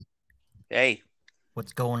Hey,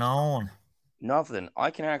 What's going on? nothing.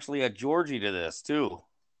 I can actually add Georgie to this too.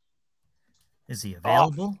 Is he Oh,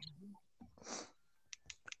 available?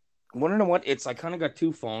 want to know what? I kind of got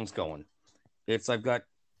two phones going. I've got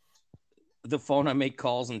the phone I make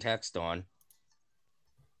calls and text on,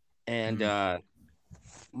 and Hmm.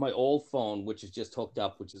 my old phone, which is just hooked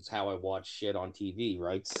up, which is how I watch shit on TV,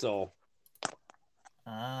 right? So,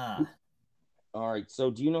 Ah, all right.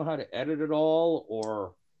 So, do you know how to edit it all,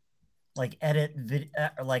 or like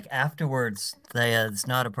like afterwards. It's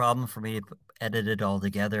not a problem for me to edit it all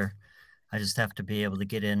together. I just have to be able to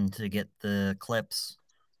get in to get the clips.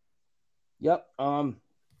 yep?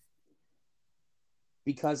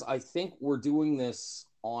 Because I think we're doing this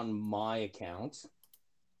on my account.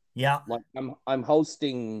 Yeah. Like I'm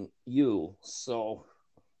hosting you, so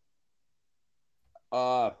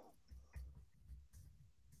uh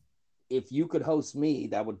if you could host me,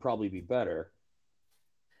 that would probably be better.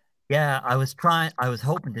 Yeah, I was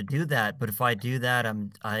hoping to do that, but if I do that,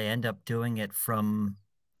 I end up doing it from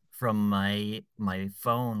my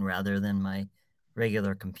phone rather than my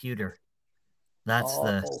regular computer. That's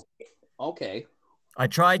the Oh, okay. I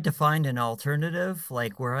tried to find an alternative,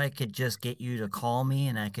 like where I could just get you to call me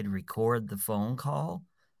and I could record the phone call,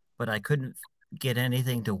 but I couldn't get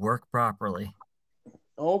anything to work properly.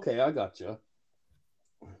 Okay, I got you.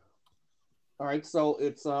 All right, so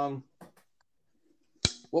it's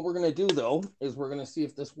what we're gonna do though is we're gonna see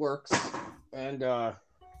if this works and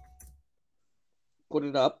put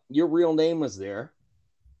it up. Your real name is there,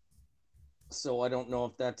 so I don't know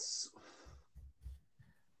if that's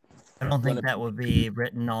I don't think gonna. that would be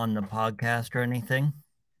written on the podcast or anything.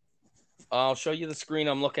 I'll show you the screen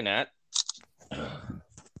I'm looking at.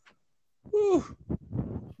 Whew.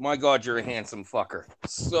 My God, you're a handsome fucker.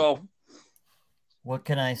 So, What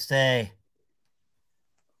can I say?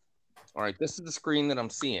 all right, this is the screen that I'm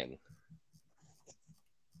seeing.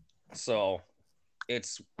 So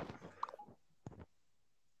it's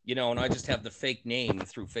and I just have the fake name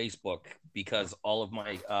through Facebook because all of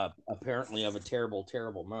my apparently have a terrible,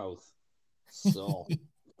 terrible mouth. So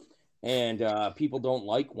and people don't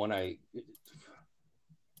like when I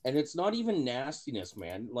and it's not even nastiness,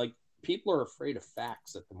 man. Like people are afraid of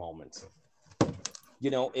facts at the moment.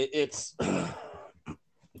 It's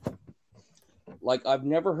like I've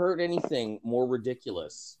never heard anything more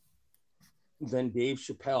ridiculous than Dave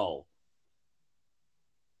Chappelle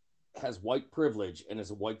has white privilege and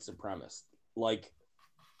is a white supremacist. Like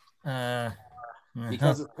Uh,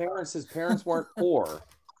 because his parents weren't poor.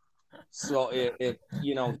 So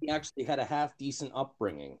he actually had a half decent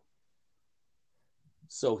upbringing.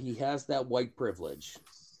 So he has that white privilege.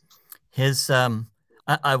 his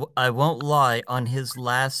I won't lie, on his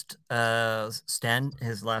last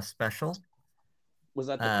his last special, Was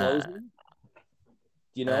that the uh closing?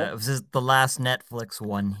 Do you know? it was the last Netflix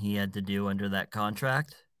one he had to do under that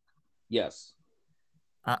contract. Yes.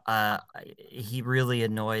 He really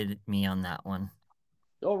annoyed me on that one.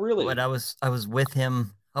 Oh, But really? I was with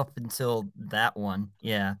him up until that one.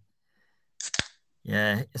 Yeah.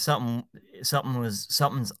 Yeah,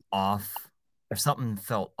 something's off, or something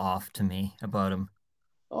felt off to me about him.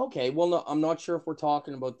 Okay. Well, no, I'm not sure if we're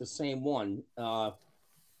talking about the same one.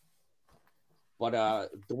 But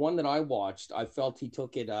the one that I watched, I felt he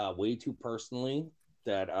took it way too personally.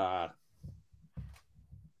 That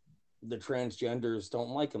the transgenders don't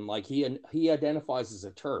like him. Like he identifies as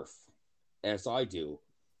a turf, as I do.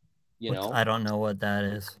 You What's know, I don't know what that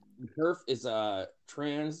is. turf is a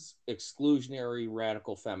trans exclusionary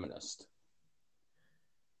radical feminist.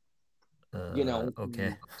 You know,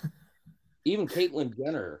 Okay. even Caitlyn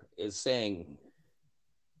Jenner is saying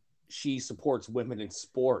she supports women in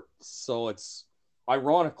sport. So it's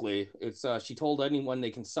ironically, it's she told anyone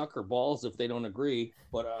they can suck her balls if they don't agree.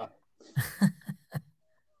 But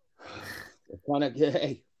kind of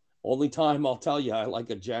hey, only time I'll tell you I like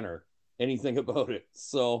a Jenner. Anything about it.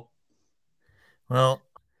 So Well,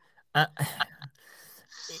 uh,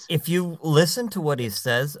 if you listen to what he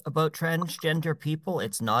says about transgender people,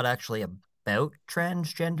 it's not actually about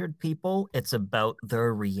transgendered people. It's about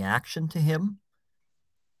their reaction to him.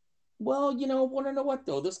 well, want to know what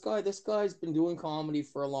though? This guy's been doing comedy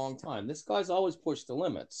for a long time. This guy's always pushed the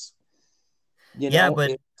limits. You Yeah, know,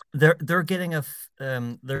 but it, they're getting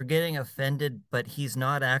offended, but he's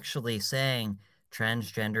not actually saying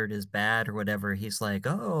transgendered is bad or whatever. He's like,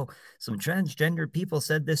 "Oh, some transgendered people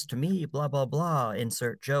said this to me, blah blah blah,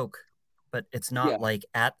 insert joke." But it's yeah. not like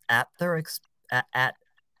at their at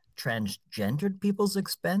transgendered people's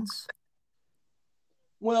expense.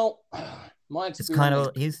 Well, my It's kind experience.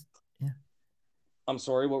 of he's yeah. I'm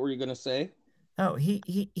sorry. What were you gonna say? Oh,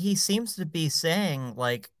 he seems to be saying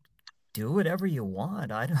like do whatever you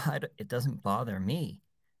want. It doesn't bother me.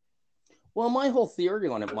 Well, my whole theory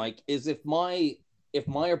on it, Mike, is if my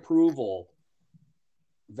approval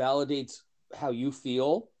validates how you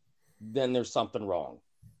feel, then there's something wrong.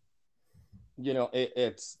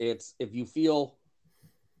 It's if you feel,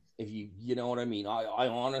 if you know what I mean. I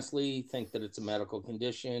honestly think that it's a medical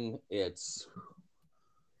condition. It's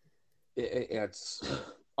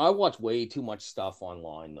I watch way too much stuff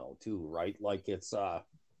online though too, right? Like I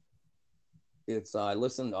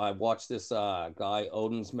watched this guy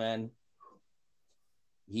Odin's Men.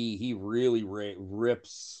 He really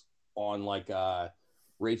rips on like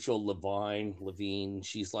Rachel Levine.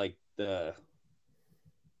 She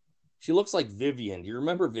looks like Vivian. Do you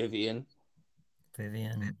remember Vivian?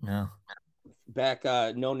 Vivian, no. Back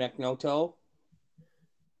No Neck No Toe.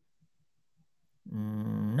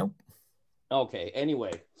 Nope. Okay.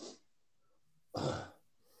 Anyway,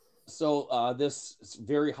 so this is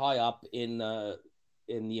very high up in the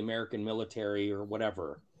American military or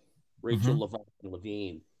whatever, Rachel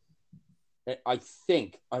Levine. I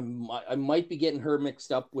think I might be getting her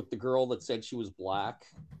mixed up with the girl that said she was black,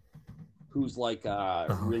 who's like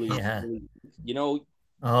really, really, you know.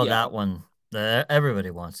 Oh, Yeah. that one.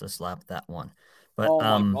 Everybody wants to slap that one. But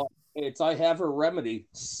Oh my God. It's I Have Her Remedy.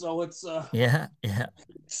 So it's yeah.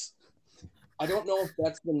 I don't know if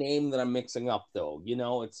that's the name that I'm mixing up though.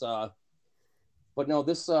 It's but no,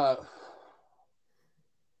 this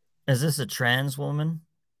Is this a trans woman?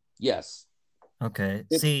 yes. Okay.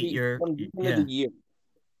 It's See, of the year.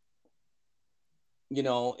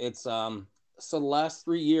 It's so the last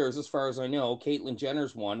 3 years, as far as I know, Caitlyn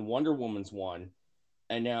Jenner's won, Wonder Woman's won,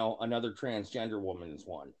 and now another transgender woman is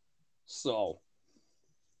won. So,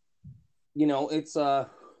 it's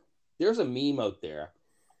there's a meme out there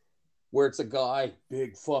where it's a guy,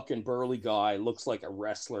 big fucking burly guy, looks like a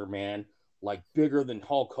wrestler, man, like bigger than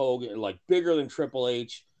Hulk Hogan, like bigger than Triple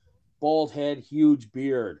H, bald head, huge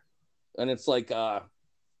beard. And it's like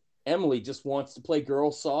Emily just wants to play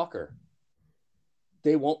girls soccer.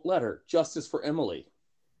 They won't let her. Justice for Emily.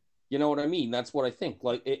 You know what I mean? That's what I think.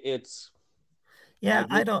 Like it's yeah,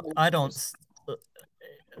 I don't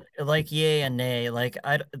like yay and nay. Like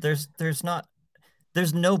there's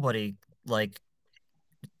nobody like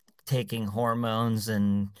taking hormones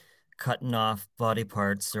and cutting off body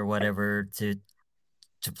parts or whatever to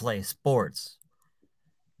play sports.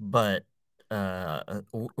 But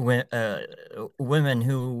women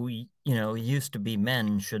who used to be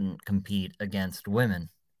men shouldn't compete against women.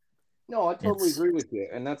 No, I totally agree with you.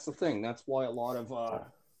 And that's the thing. That's why a lot of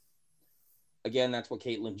again, that's what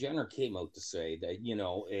Caitlyn Jenner came out to say, that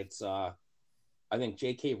it's I think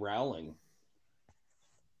J.K. Rowling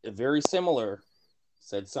very similar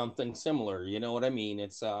said something similar. You know what I mean?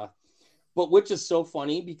 It's but which is so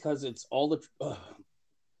funny because it's all the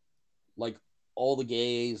like all the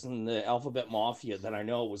gays and the alphabet mafia that I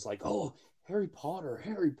know was like, oh, Harry Potter.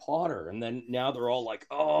 And then now they're all like,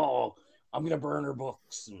 oh, I'm going to burn her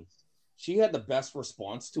books. And she had the best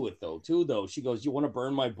response to it though. She goes, you want to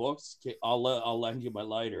burn my books? I'll lend you my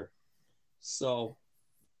lighter. So.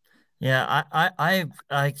 Yeah,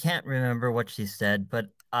 I can't remember what she said, but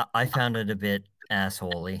I found it a bit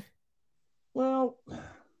assholey. Well,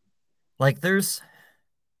 like there's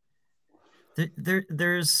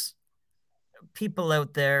people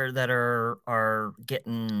out there that are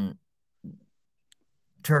getting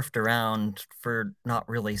turfed around for not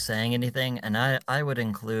really saying anything, and I would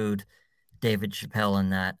include David Chappelle in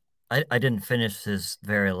that. I didn't finish his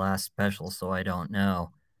very last special, so I don't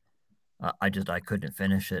know. I couldn't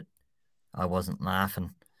finish it. I wasn't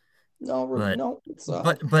laughing. No, but no, it's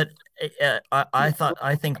I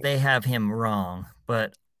think they have him wrong.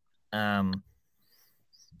 But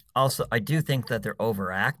also I do think that they're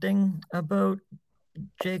overacting about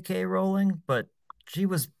J.K. Rowling, but she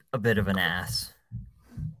was a bit of an ass.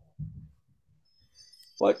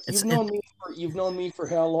 But you've known me for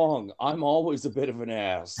how long? I'm always a bit of an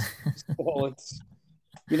ass. So it's,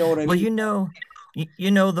 you know what I mean? Well,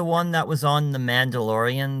 you know the one that was on The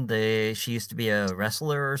Mandalorian. She used to be a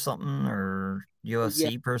wrestler or something, or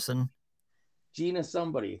UFC person. Gina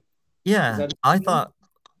somebody. Yeah, I thought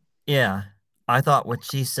what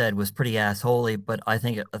she said was pretty assholey, but I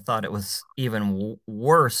thought it was even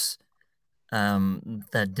worse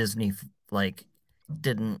that Disney like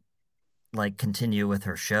didn't like continue with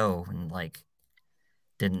her show and like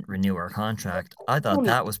didn't renew her contract. I thought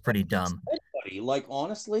that was pretty dumb. Like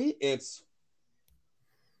honestly,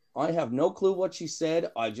 I have no clue what she said.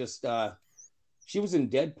 I just she was in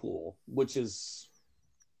Deadpool, which is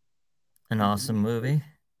an awesome movie.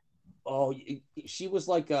 Oh, she was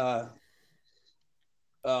like a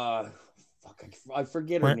fuck, I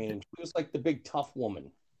forget her name. She was like the big tough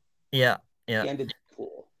woman. Yeah, The yeah. end of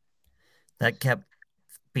Deadpool. That kept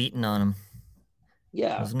beating on him,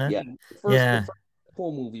 Yeah, wasn't it? yeah. The Yeah. first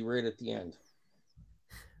Deadpool movie right at the end.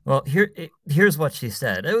 Well, here's what she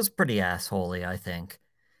said. It was pretty assholey, I think.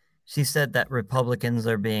 She said that Republicans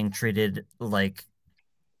are being treated like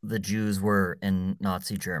the Jews were in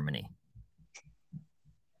Nazi Germany.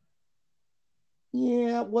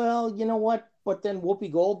 Yeah, well, you know what? But then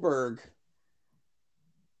Whoopi Goldberg,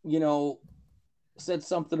 you know, said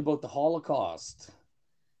something about the Holocaust,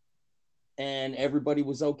 and everybody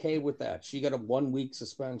was okay with that. She got a 1 week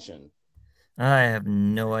suspension. I have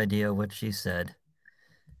no idea what she said.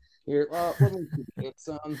 Here, let me see. It's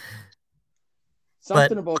But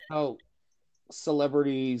something about how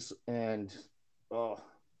celebrities and oh,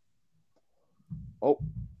 I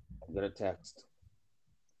got a text.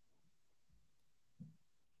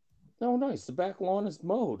 Oh, nice. The back lawn is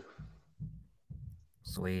mowed.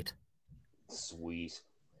 sweet. Sweet.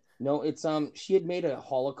 No, it's she had made a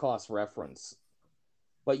Holocaust reference.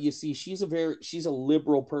 But you see, she's a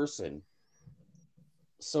liberal person.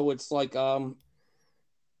 So it's like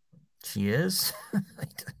She is?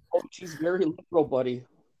 oh, she's very liberal, buddy.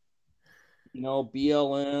 You know,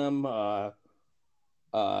 BLM,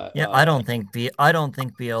 Yeah, uh I don't think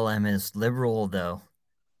BLM is liberal though.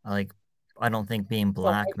 Like I don't think being no,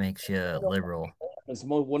 black makes you liberal. it's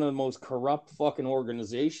one of the most corrupt fucking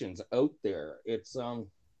organizations out there. It's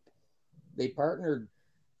they partnered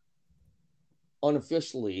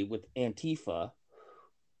unofficially with Antifa.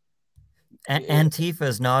 Antifa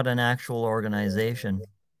is not an actual organization.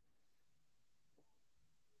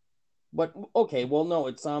 But okay, well, no,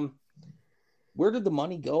 it's where did the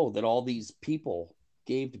money go that all these people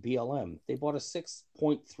gave to BLM? They bought a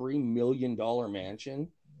 $6.3 million mansion,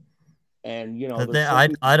 and you know, there's so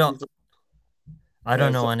many. I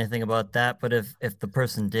don't know So, anything about that, but if the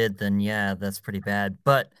person did, then yeah, that's pretty bad.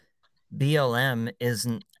 But BLM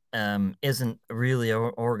isn't really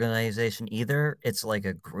an organization either. It's like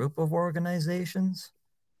a group of organizations.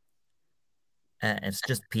 It's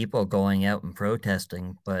just people going out and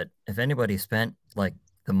protesting. But if anybody spent like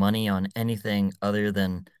the money on anything other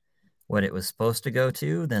than what it was supposed to go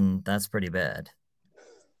to, then that's pretty bad.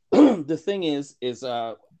 the thing is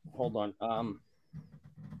hold on.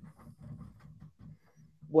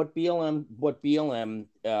 What BLM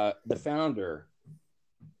the founder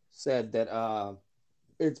said that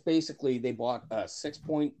it's basically they bought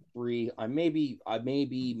 6.3. I may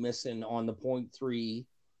be missing on the 0.3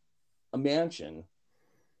 a mansion,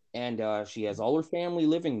 and she has all her family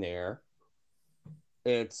living there.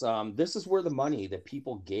 It's this is where the money that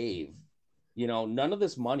people gave, you know, none of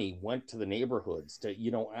this money went to the neighborhoods to,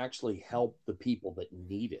 you know, actually help the people that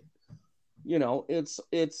need it. You know, it's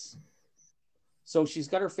so she's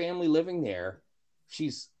got her family living there.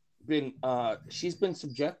 She's she's been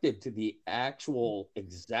subjected to the actual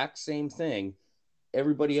exact same thing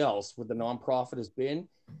everybody else with the nonprofit has been,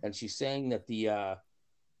 and she's saying that the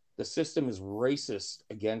system is racist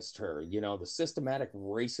against her. You know, the systematic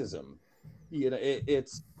racism. You know,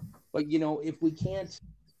 it's but you know, if we can't,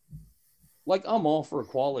 like, I'm all for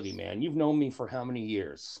equality, man. You've known me for how many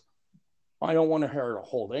years? I don't want to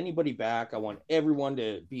hold anybody back. I want everyone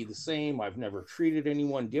to be the same. I've never treated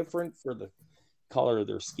anyone different for the color of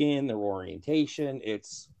their skin, their orientation.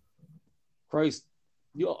 It's Christ.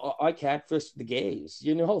 You know, I catfished the gays.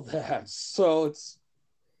 You know that. So it's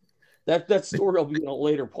that story will be in a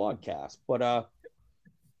later podcast. But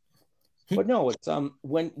no, it's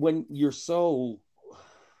when you're so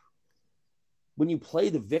when you play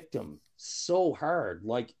the victim so hard,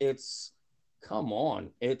 like it's come on,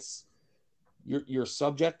 it's you're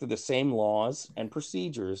subject to the same laws and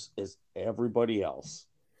procedures as everybody else.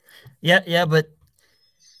 Yeah, but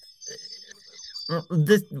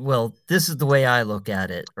this is the way I look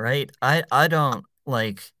at it, right? I don't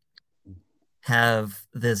like have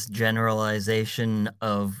this generalization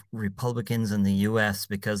of Republicans in the U.S.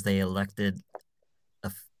 because they elected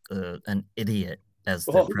an idiot as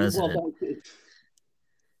the president.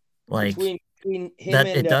 Well, like between him that,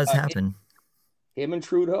 and it does happen. Him and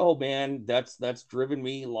Trudeau, man, that's driven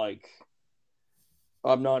me like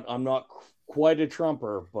I'm not quite a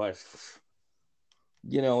Trumper, but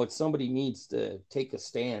you know, it's somebody needs to take a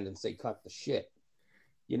stand and say cut the shit.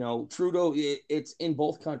 You know, Trudeau, it's in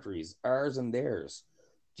both countries, ours and theirs.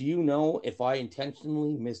 Do you know if I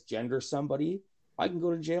intentionally misgender somebody, I can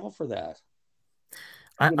go to jail for that?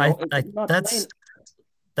 You know,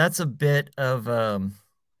 that's a bit of a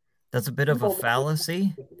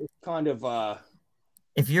fallacy. It's kind of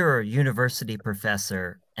if you're a university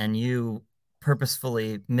professor and you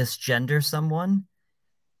purposefully misgender someone,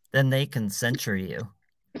 then they can censure you.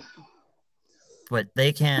 But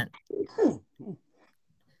they can't.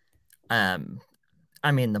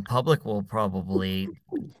 I mean, the public will probably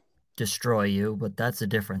destroy you, but that's a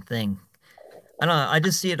different thing. I don't know. I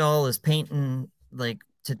just see it all as painting, like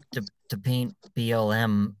to paint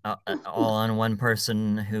BLM all on one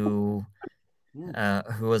person who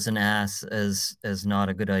was an ass as not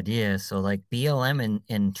a good idea. So like BLM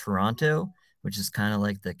in Toronto, which is kind of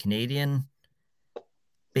like the Canadian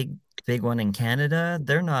big one in Canada,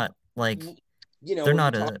 they're not like they're when you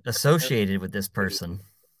not talk associated with this person.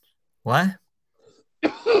 What?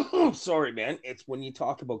 Sorry, man. It's when you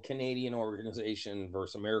talk about Canadian organization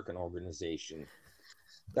versus American organization.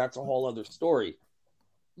 That's a whole other story.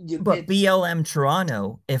 But BLM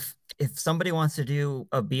Toronto, if somebody wants to do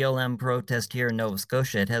a BLM protest here in Nova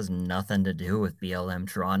Scotia, it has nothing to do with BLM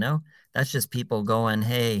Toronto. That's just people going,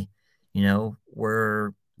 hey,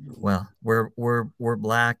 we're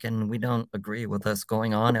black and we don't agree with what's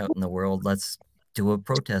going on out in the world. Let's do a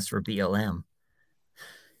protest for BLM.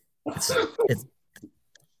 It's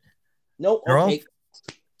no, okay.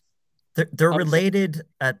 They're related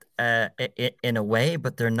in a way,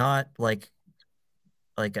 but they're not like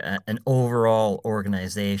an overall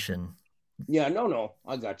organization. Yeah, no,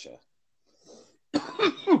 I gotcha.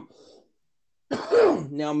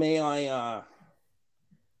 Now, may I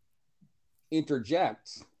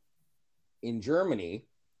interject? In Germany,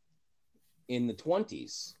 in the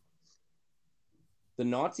 1920s, the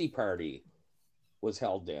Nazi Party was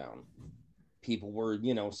held down. People were,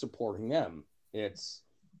 supporting them. It's,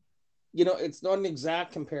 it's not an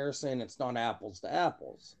exact comparison. It's not apples to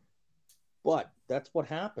apples. But that's what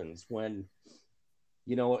happens when,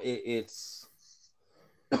 it's,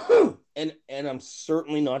 and I'm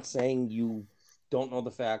certainly not saying you don't know the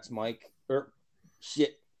facts, Mike, or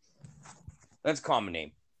shit. That's a common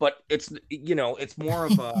name, but it's, it's more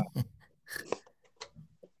of a,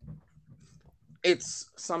 it's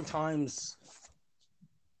sometimes,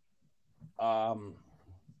 again,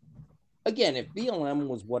 if BLM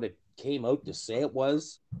was what it came out to say it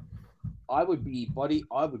was, I would be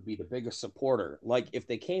the biggest supporter. Like if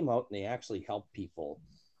they came out and they actually helped people,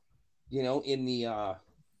 in the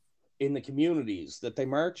communities that they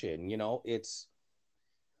march in, it's,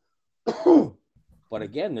 but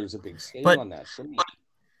again, there's a big stain on that.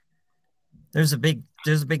 There's a big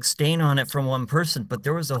stain on it from one person, but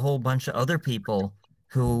there was a whole bunch of other people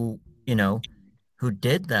who, who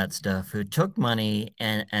did that stuff, who took money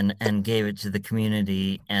and gave it to the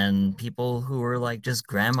community, and people who were like just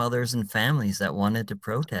grandmothers and families that wanted to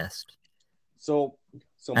protest. So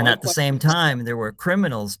and at the same time, there were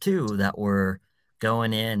criminals too that were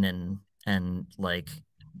going in and like,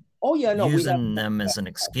 using them as an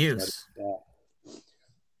excuse.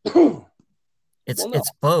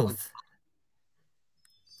 It's both.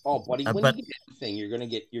 Oh, buddy, when you get anything, you're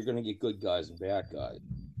gonna get good guys and bad guys.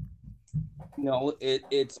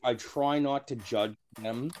 It's I try not to judge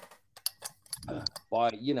them,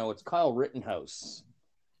 but it's Kyle Rittenhouse.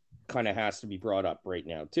 Kind of has to be brought up right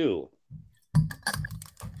now too.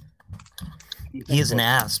 He is an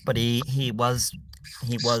ass, but he was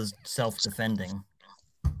self-defending.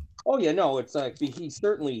 Oh yeah, no, it's like he's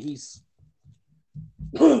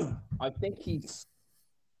I think he's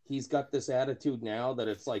got this attitude now that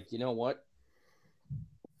it's like, you know what?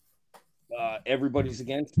 Everybody's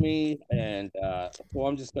against me, and so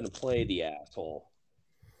I'm just going to play the asshole.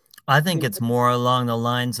 I think it's more along the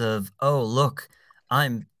lines of, oh, look,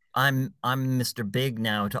 I'm Mr. Big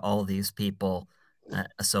now to all these people,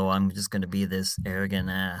 so I'm just going to be this arrogant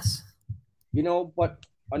ass. But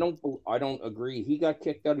I don't agree. He got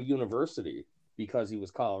kicked out of university because he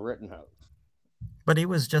was Kyle Rittenhouse. But he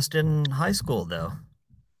was just in high school, though.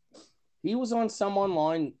 He was on some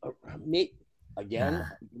online. Again,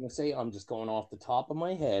 I'm going to say, I'm just going off the top of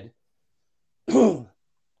my head.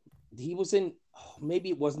 He was in, maybe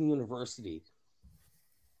it wasn't university.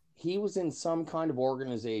 He was in some kind of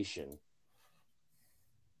organization.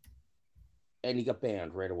 And he got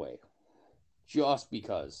banned right away. Just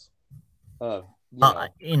because of,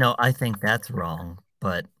 I think that's wrong,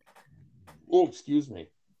 but. Oh, excuse me.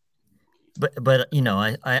 But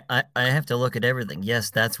I have to look at everything. Yes,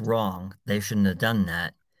 that's wrong. They shouldn't have done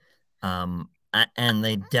that. And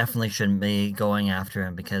they definitely shouldn't be going after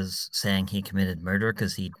him because saying he committed murder,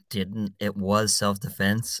 because he didn't. It was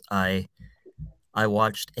self-defense. I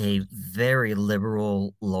watched a very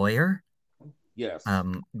liberal lawyer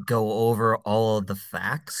go over all of the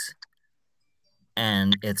facts,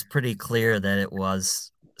 and it's pretty clear that it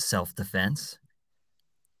was self-defense.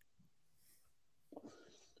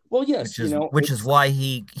 Well, yes, which is why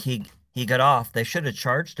he got off. They should have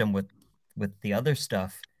charged him with the other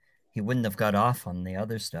stuff. he wouldn't have got off on the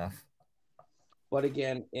other stuff. But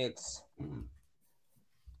again,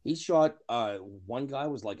 he shot one guy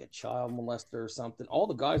was like a child molester or something. All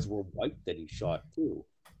the guys were white that he shot too.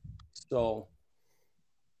 So,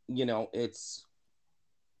 it's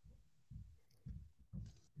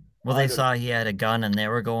Well, I they don't saw he had a gun and they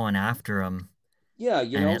were going after him, yeah,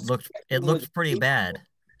 and it with looked pretty bad.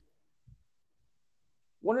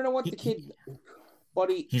 want to know what He, the he kid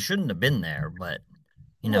buddy he shouldn't have been there, but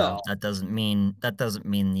well, that doesn't mean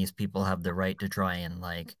these people have the right to try and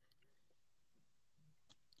like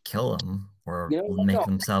kill him or make no,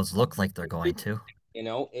 themselves look like they're going to.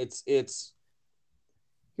 it's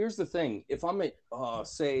here's the thing. If I'm at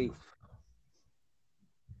say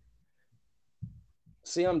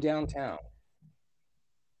I'm downtown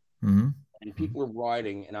Mm-hmm. and people are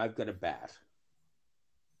riding and I've got a bat.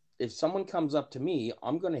 If someone comes up to me,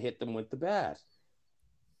 I'm going to hit them with the bat.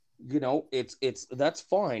 It's that's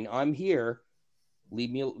fine. I'm here.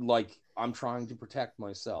 Leave me like I'm trying to protect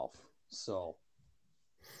myself. So,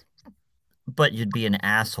 But you'd be an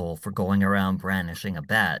asshole for going around brandishing a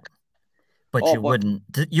bat. But oh, but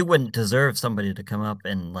you wouldn't deserve somebody to come up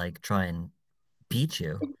and like try and beat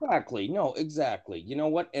you. exactly. No, exactly. You know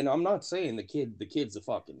what? And I'm not saying the kid's a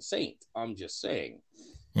fucking saint. I'm just saying.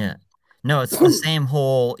 Yeah. No, it's the same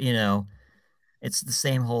whole, it's the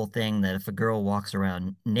same whole thing that if a girl walks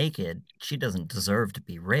around naked, she doesn't deserve to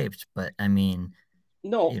be raped. But I mean,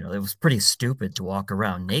 No, it was pretty stupid to walk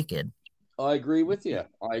around naked. I agree with you.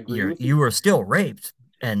 I agree with you. You were still raped,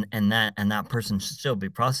 and that person should still be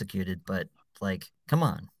prosecuted. But like, come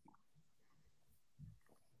on.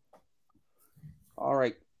 All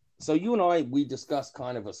right. So you and I, we discussed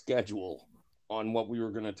kind of a schedule on what we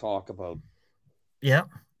were going to talk about. Yeah.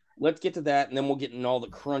 Let's get to that, and then we'll get in all the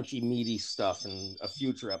crunchy, meaty stuff in a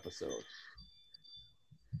future episode.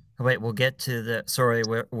 Wait, we'll get to the. Sorry,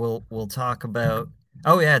 we'll talk about.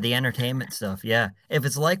 Oh yeah, the entertainment stuff. Yeah, if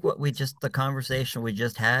it's like the conversation we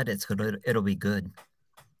just had, it'll be good.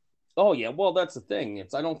 Oh yeah, well that's the thing.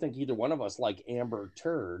 I don't think either one of us like Amber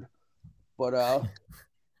Turd, but I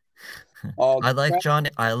like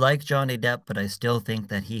Johnny Depp, but I still think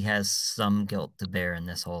that he has some guilt to bear in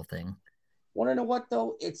this whole thing. Want to know what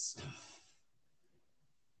though?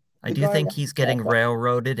 I The do guy. think he's getting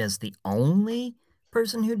railroaded as the only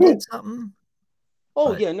person who did something.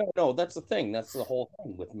 Oh But yeah, no, that's the thing. That's the whole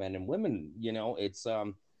thing with men and women. It's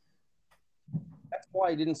that's why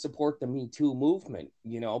I didn't support the Me Too movement.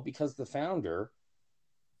 Because the founder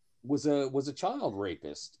was a child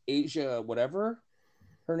rapist, Asia, whatever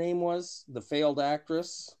her name was, the failed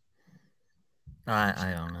actress.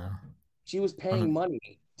 I don't know. She was paying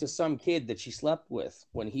money to some kid that she slept with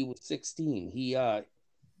when he was 16.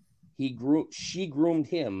 She groomed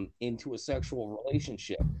him into a sexual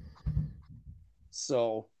relationship.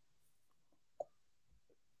 So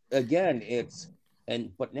again,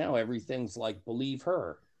 but now everything's like believe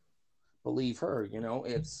her.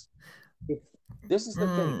 This is the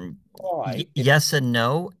thing. Why? Yes and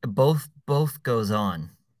no. Both goes on.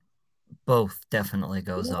 Both definitely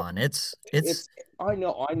goes on. It's I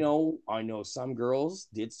know some girls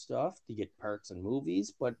did stuff to get parts in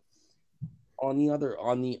movies, but on the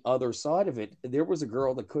other side of it, there was a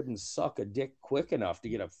girl that couldn't suck a dick quick enough to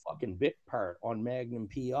get a fucking bit part on Magnum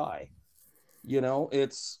PI.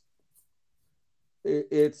 It's if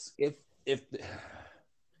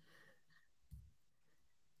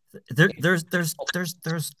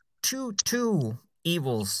there's two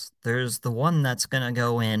evils. There's the one that's gonna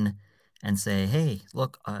go in and say, "Hey,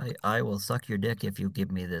 look, I will suck your dick if you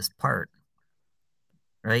give me this part."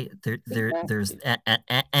 Right? There's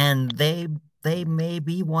and they may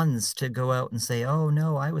be ones to go out and say, "Oh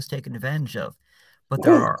no, I was taken advantage of." But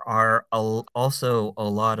there are also a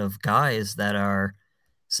lot of guys that are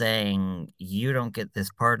saying, "You don't get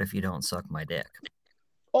this part if you don't suck my dick."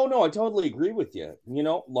 Oh no, I totally agree with you. We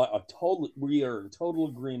are in total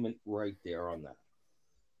agreement right there on that.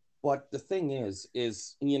 But the thing is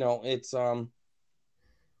it's who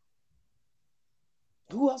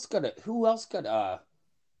else got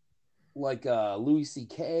like Louis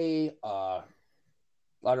C.K. I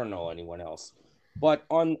don't know anyone else. But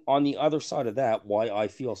on the other side of that, why I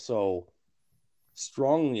feel so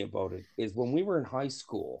strongly about it is when we were in high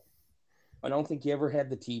school, I don't think you ever had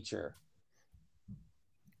the teacher.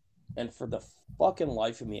 And for the fucking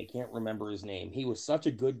life of me, I can't remember his name. He was such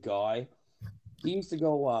a good guy. He used to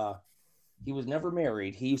go, he was never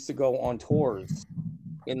married. He used to go on tours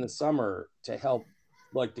in the summer to help,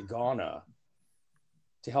 like, to Ghana,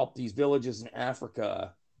 to help these villages in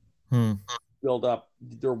Africa build up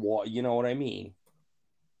their you know what I mean?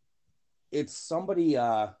 It's somebody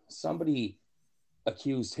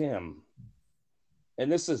accused him,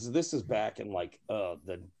 and this is back in like I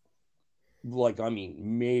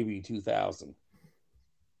mean maybe 2000,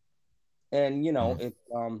 and Mm. it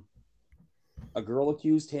a girl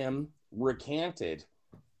accused him, recanted,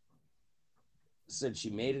 said she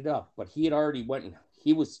made it up, but he had already went and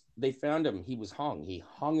they found him, he was hung, he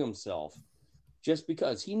hung himself just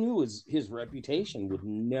because he knew his reputation would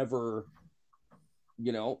never,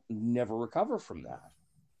 never recover from that.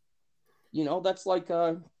 That's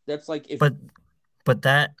like if But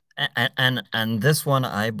that and this one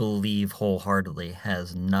I believe wholeheartedly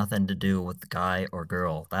has nothing to do with the guy or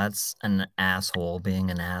girl. That's an asshole being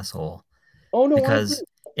an asshole oh no, I agree. because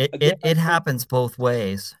it Again, it, it happens both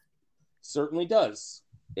ways. certainly does.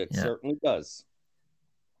 It Yeah. certainly does.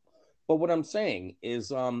 But what I'm saying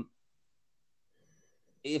is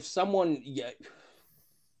if someone, yeah,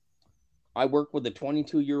 I work with a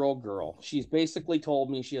 22-year-old girl. She's basically told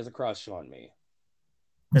me she has a crush on me.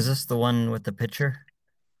 Is this the one with the picture?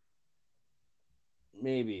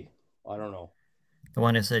 Maybe. I don't know. The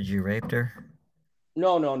one who said you raped her?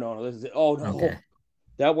 No, no, no, no. Oh Okay. no.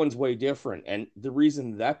 That one's way different. And the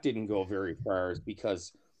reason that didn't go very far is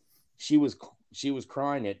because she was she was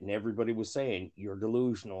crying it and everybody was saying, "You're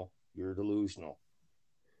delusional. You're delusional."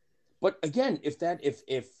 But again, if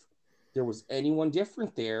there was anyone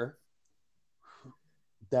different there,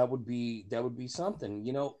 that would be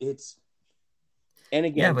something. It's and Yeah,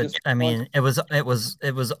 again, but just I on mean,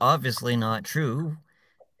 it was obviously not true.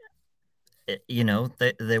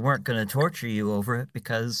 They weren't going to torture you over it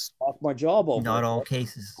because lost my job over not it. all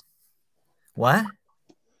cases. What?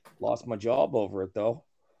 Lost my job over it though.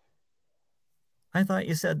 I thought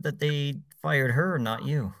you said that they fired her, not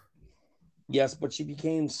you. Yes, but she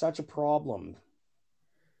became such a problem.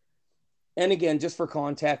 And again, just for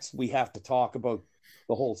context, we have to talk about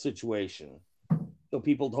the whole situation. So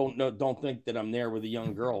people don't think that I'm there with a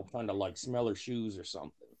young girl trying to like smell her shoes or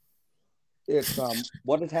something. It's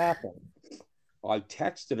what had happened. I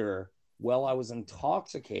texted her while I was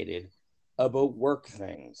intoxicated about work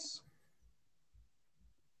things.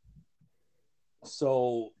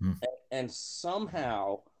 So Hmm. and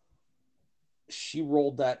somehow she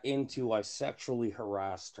rolled that into I sexually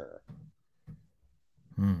harassed her.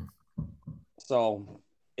 Hmm. So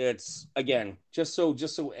it's again just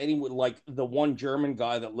so anyone like the one German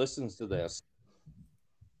guy that listens to this,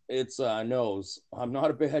 it's knows I'm not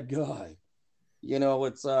a bad guy.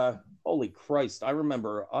 It's holy Christ. I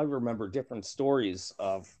remember different stories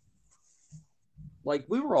of like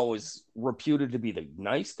we were always reputed to be the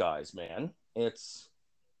nice guys, man. It's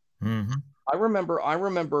Hmm. I remember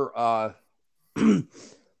you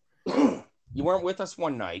weren't with us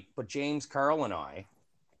one night, but James, Carl, and I,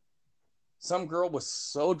 some girl was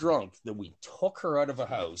so drunk that we took her out of a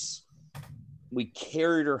house. We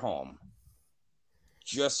carried her home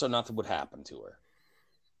just so nothing would happen to her.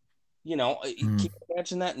 Can Hmm. you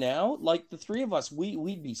imagine that now? Like the three of us,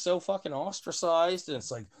 we'd be so fucking ostracized, and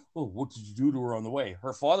it's like, oh, what did you do to her on the way?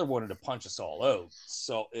 Her father wanted to punch us all out.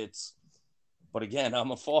 So but again,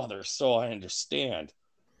 I'm a father, so I understand.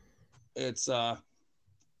 It's no,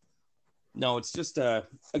 it's just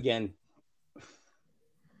again,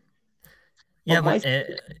 but Yeah, but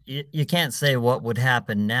you can't say what would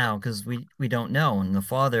happen now because we don't know. And the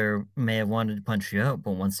father may have wanted to punch you out,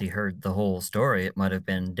 but once he heard the whole story, it might have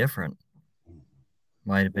been different.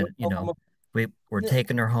 Might have been, well, we're yeah,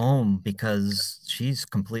 taking her home because she's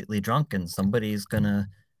completely drunk and somebody's gonna,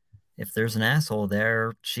 if there's an asshole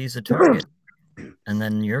there, she's a target. And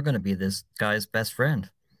then you're gonna be this guy's best friend.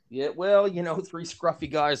 yeah, well, three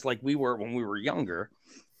scruffy guys like we were when we were younger.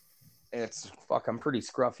 It's fuck, I'm pretty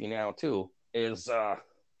scruffy now too. Is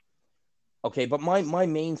okay, but my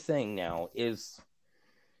main thing now is,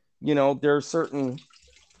 there are certain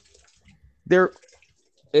there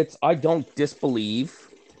it's I don't disbelieve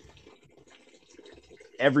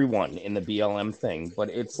everyone in the BLM thing, but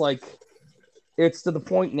it's like it's to the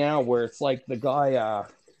point now where it's like the guy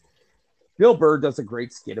Bill Burr does a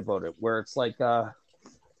great skit about it where it's like the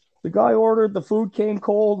guy ordered, the food came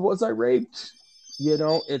cold, was I raped?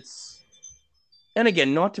 It's and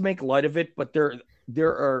again, not to make light of it, but there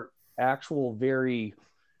are actual very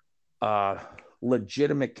uh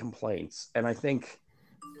legitimate complaints, and I think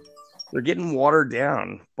they're getting watered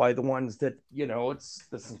down by the ones that it's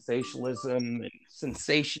the sensationalism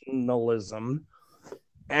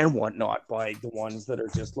and whatnot by the ones that are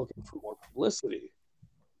just looking for more publicity.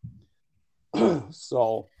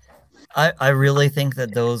 So I really think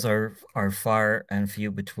that those are far and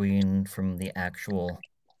few between from the actual,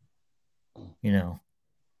 you know.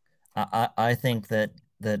 I think that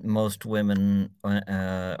most women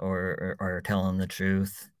or are telling the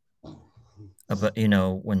truth. about,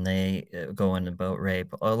 when they go in about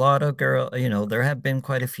rape, a lot of there have been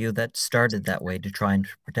quite a few that started that way to try and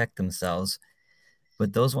protect themselves.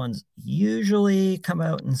 But those ones usually come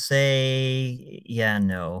out and say, yeah,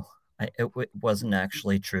 no, it wasn't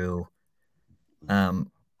actually true. Well,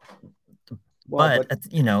 But but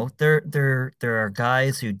there are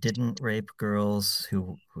guys who didn't rape girls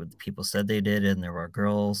who people said they did, and there were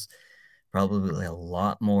girls, probably a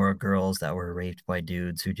lot more girls that were raped by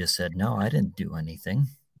dudes who just said, no, I didn't do anything.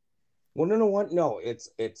 well, no, what? No, it's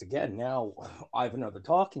again now. I have another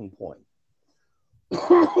talking point.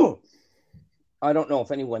 I don't know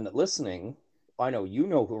if anyone that listening. I know you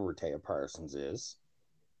know who Rehtaeh Parsons is.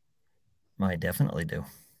 I definitely do.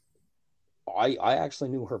 I actually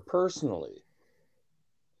knew her personally.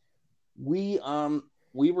 We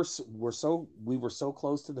were so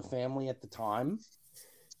close to the family at the time.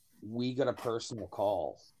 We got a personal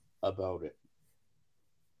call about it.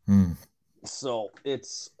 So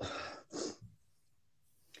it's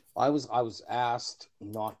I was asked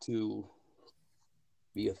not to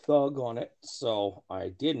be a thug on it, so I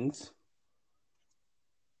didn't.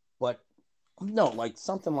 But no, like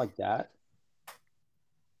something like that.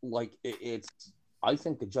 Like it's I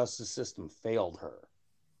think the justice system failed her.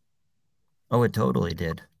 Oh, it totally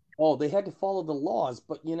did. Oh, they had to follow the laws,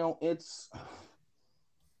 but it's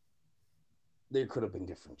there could have been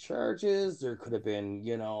different charges. There could have been,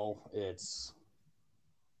 it's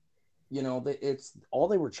all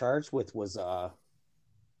they were charged with was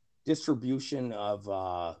distribution of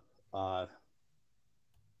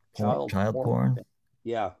child porn.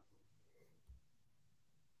 Yeah,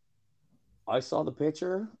 I saw the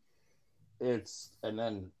picture. And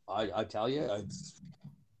then I tell you, it's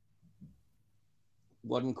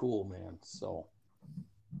wasn't cool, man. So,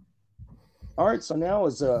 all right. So now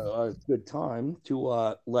is a good time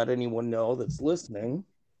to let anyone know that's listening.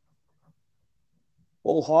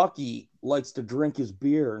 Old Hockey likes to drink his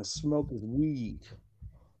beer and smoke his weed.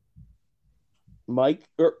 Mike,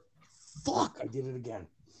 fuck, I did it again.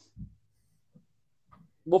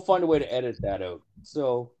 We'll find a way to edit that out.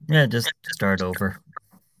 So yeah, just start over.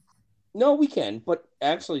 No, we can, but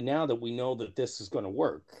actually, now that we know that this is going to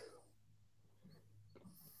work,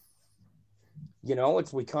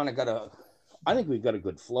 we kind of got I think we've got a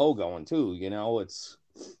good flow going too. It's.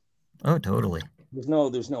 Oh, totally. There's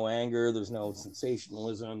no anger. There's no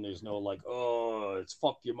sensationalism. There's no like, oh, it's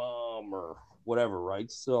fuck your mom or whatever,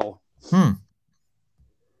 right? So.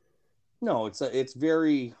 No, it's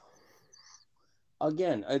very.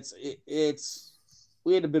 Again, it's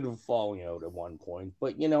we had a bit of a falling out at one point,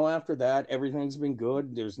 but after that, everything's been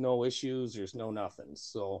good. There's no issues. There's no nothing.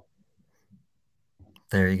 So.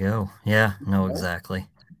 There you go. Yeah, no, exactly.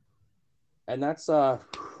 And that's I'll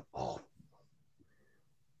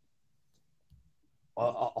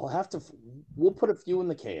have to. We'll put a few in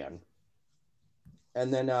the can,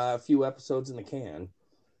 and then a few episodes in the can.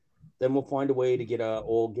 Then we'll find a way to get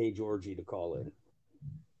old Gay Georgie to call in.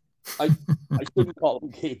 I shouldn't call him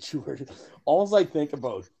Gay Georgie. All I think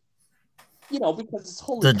about, because it's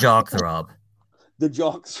the jock throb. The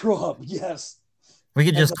jock throb, yes. We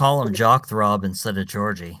could just call him Jock Throb instead of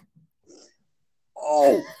Georgie.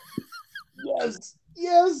 Oh,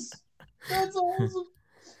 yes, that's awesome.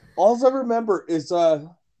 All I remember is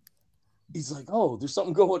he's like, oh, there's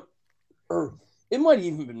something going, or it might have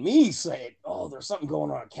even been me saying, oh, there's something going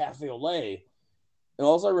on at Cafe Olay. And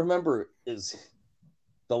all I remember is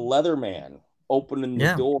the leather man opening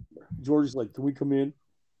the door. George's like, can we come in?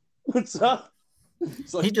 What's up?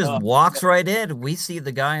 Like, he just walks right in. We see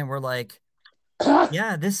the guy and we're like,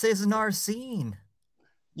 yeah, this isn't our scene.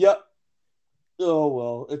 Yep. Oh,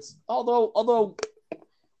 well, it's although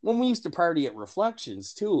when we used to party at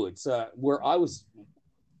Reflections too, it's where I was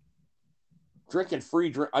drinking free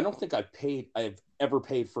drink. I don't think I've ever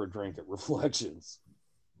paid for a drink at Reflections.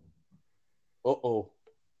 Uh-oh.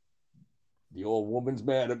 The old woman's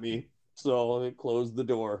mad at me, so it closed the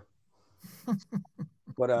door.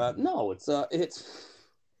 But no, it's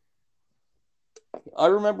I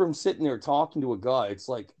remember him sitting there talking to a guy. It's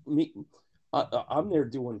like me. I'm there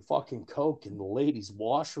doing fucking coke in the ladies'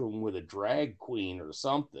 washroom with a drag queen or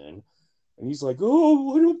something, and he's like,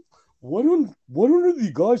 "Oh, why don't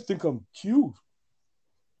the guys think I'm cute?"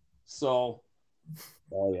 So,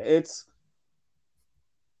 oh yeah, it's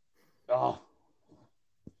Well,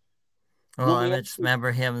 I just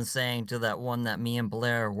remember him saying to that one that me and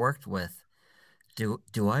Blair worked with, "Do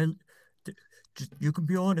I? You can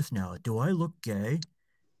be honest now. Do I look gay?"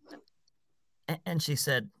 And she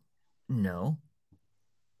said, "No."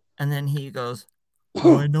 And then he goes,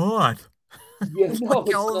 "Why not?" Yeah, no,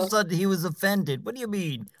 like all of a sudden he was offended. What do you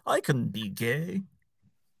mean? I couldn't be gay.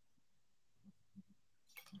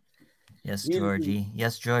 Yes, You- Georgie.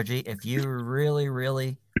 Yes, Georgie. If you really,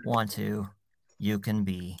 really want to, you can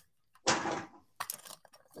be.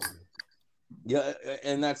 Yeah,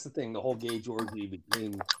 and that's the thing. The whole gay Georgie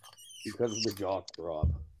became because of the jock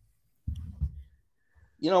throb.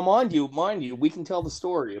 Mind you, we can tell the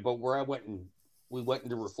story about where I went and we went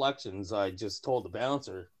into reflections. I just told the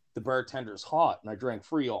bouncer the bartender's hot, and I drank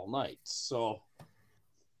free all night. So,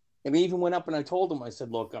 and we even went up and I told him, I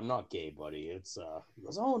said, "Look, I'm not gay, buddy. It's." He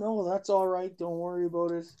goes, "Oh no, that's all right. Don't worry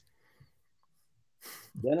about it."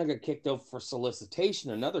 Then I got kicked out for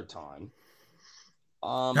solicitation another time.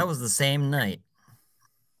 That was the same night.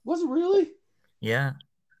 Was it really? Yeah.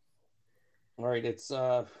 All right, it's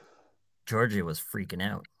Georgie was freaking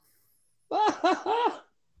out.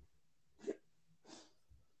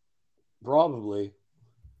 Probably.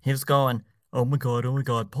 He was going, oh my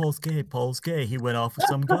God, Paul's gay. He went off with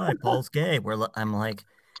some guy, Paul's gay. I'm like,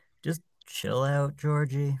 just chill out,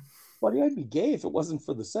 Georgie. Buddy, I'd be gay if it wasn't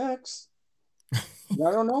for the sex.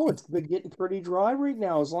 I don't know. It's been getting pretty dry right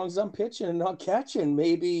now. As long as I'm pitching and not catching,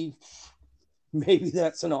 maybe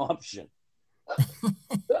that's an option.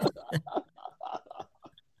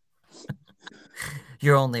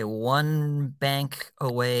 You're only one bank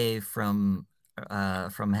away from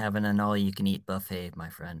having an all-you-can-eat buffet, my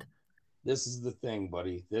friend. This is the thing,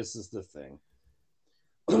 buddy. This is the thing.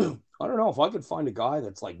 I don't know if I could find a guy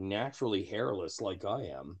that's like naturally hairless like I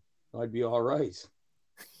am, I'd be all right.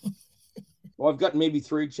 Well, I've got maybe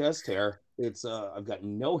 3 chest hair. It's I've got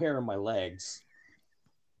no hair in my legs.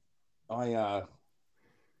 I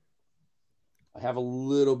have a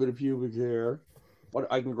little bit of pubic hair,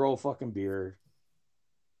 but I can grow a fucking beard.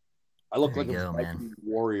 I look like a Viking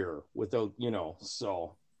warrior without,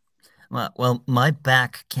 so. Well, my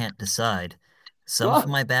back can't decide. Some of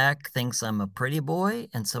my back thinks I'm a pretty boy,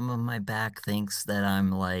 and some of my back thinks that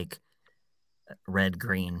I'm like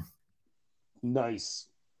red-green. Nice.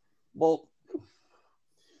 Well,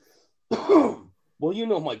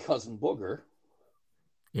 my cousin Booger.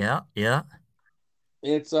 Yeah.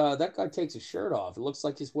 It's that guy takes his shirt off. It looks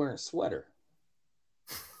like he's wearing a sweater.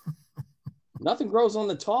 Nothing grows on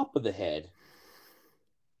the top of the head.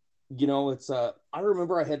 It's I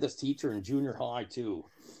remember I had this teacher in junior high too.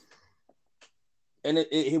 And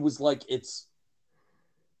it was like his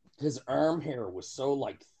arm hair was so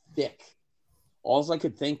like thick. All I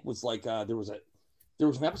could think was like there was an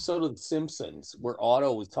episode of The Simpsons where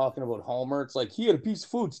Otto was talking about Homer. It's like he had a piece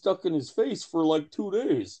of food stuck in his face for like 2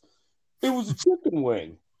 days. It was a chicken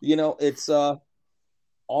wing. It's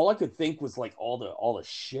all I could think was like all the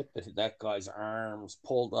shit that guy's arms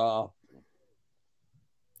pulled up.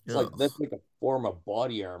 It's like that's like a form of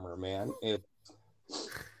body armor, man.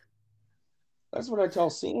 That's what I tell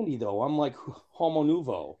Sandy though. I'm like homo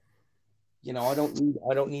nouveau. I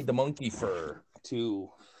don't need the monkey fur to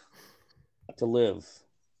live.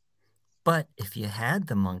 But if you had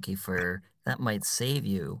the monkey fur, that might save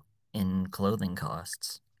you in clothing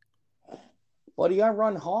costs. Buddy, I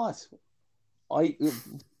run hot. I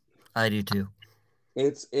do too.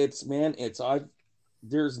 It's man,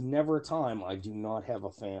 there's never a time I do not have a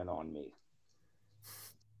fan on me.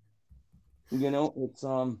 It's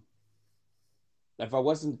if I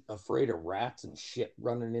wasn't afraid of rats and shit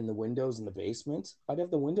running in the windows in the basement, I'd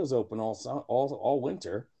have the windows open all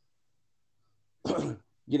winter.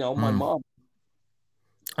 My mom.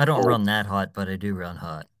 I don't run that hot, but I do run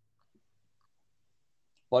hot.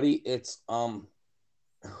 Buddy, it's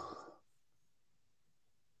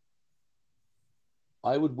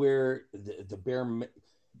I would wear the bare.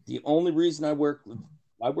 The only reason I wear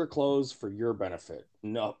clothes for your benefit,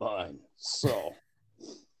 not mine. So,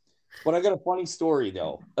 but I got a funny story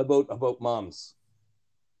though about moms.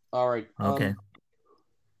 All right. Okay.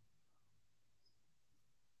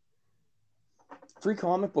 Free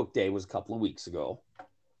Comic Book Day was a couple of weeks ago,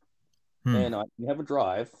 and I didn't have a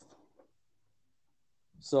drive.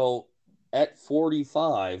 So at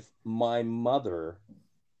 45, my mother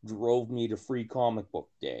drove me to Free Comic Book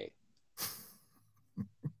Day.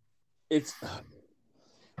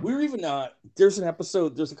 We're even there's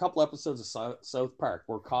a couple episodes of South Park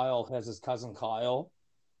where Kyle has his cousin Kyle,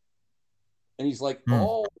 and he's like,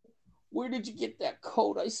 "Oh, where did you get that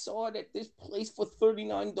coat? I saw it at this place for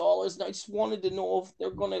 $39, and I just wanted to know if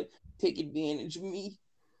they're gonna take advantage of me."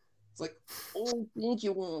 It's like, "Oh, thank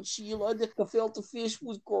you, Aunt Sheila. The gefilte fish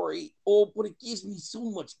was great. Oh, but it gives me so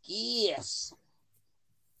much gas."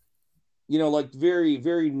 Like very,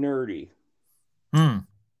 very nerdy.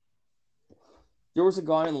 There was a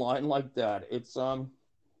guy in line like that. It's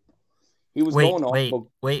he was going on.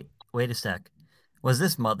 Wait a sec. Was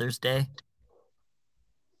this Mother's Day?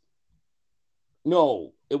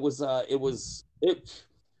 No, it was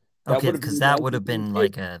That Okay, would have because been that would have been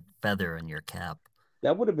 1986. like a feather in your cap.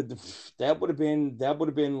 That would have been that would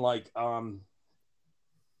have been like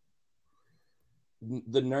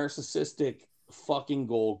the narcissistic fucking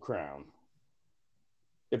gold crown.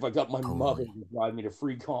 If I got my mother Totally. to drive me to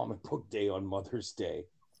Free Comic Book Day on Mother's Day.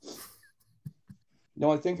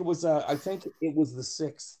 No, I think it was the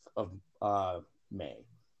 6th of May.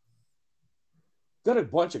 Got a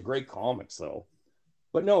bunch of great comics though.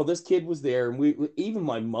 But no, this kid was there, and we even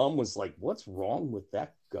my mom was like, "What's wrong with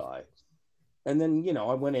that guy?" And then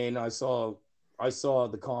I went in, I saw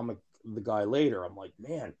the guy later. I'm like,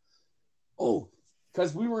 man, oh,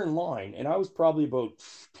 because we were in line, and I was probably about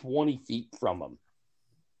 20 feet from him.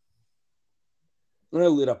 And I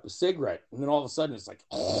lit up a cigarette, and then all of a sudden it's like,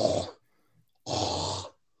 oh.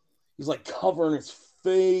 He's like covering his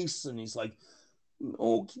face, and he's like,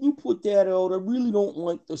 "Oh, can you put that out? I really don't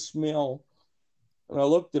like the smell." And I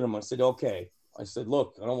looked at him. I said, "Okay." I said,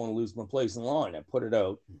 "Look, I don't want to lose my place in line." I put it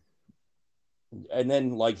out. And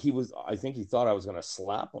then, like, I think he thought I was going to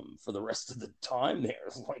slap him for the rest of the time there.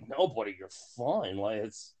 It's like, "No, buddy, you're fine. Like,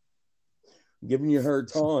 it's giving you a hard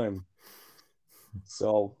time."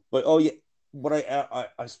 So, but oh, yeah. But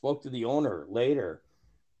I spoke to the owner later.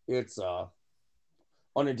 It's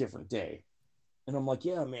on a different day. And I'm like,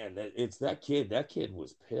 "Yeah, man, it's that kid. That kid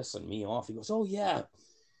was pissing me off." He goes, "Oh, yeah.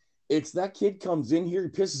 It's that kid comes in here. He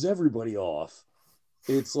pisses everybody off."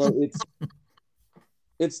 It's like,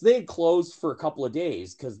 they had closed for a couple of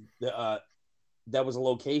days because that was a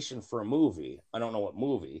location for a movie. I don't know what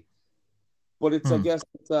movie, but I Hmm. guess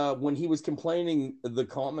when he was complaining the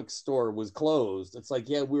comic store was closed, it's like,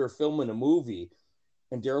 yeah, we were filming a movie.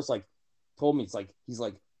 And Daryl's like, told me, he's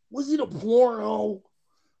like, "Was it a porno?"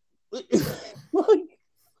 Like,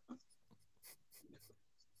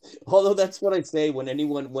 although that's what I say when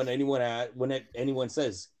anyone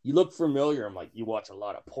says you look familiar, I'm like, "You watch a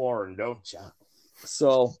lot of porn, don't you?"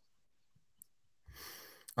 So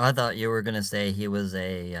I thought you were gonna say he was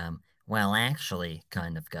a well, actually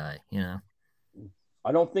kind of guy, you know.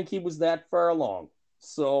 I don't think he was that far along.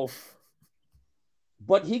 So,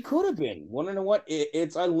 but he could have been. Want to know what?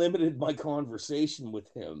 It's I limited my conversation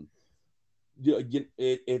with him.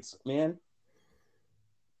 It's man.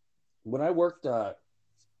 When I worked,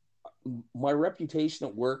 my reputation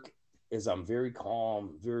at work is I'm very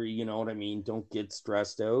calm, very, you know what I mean. Don't get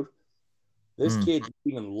stressed out. This Hmm. kid,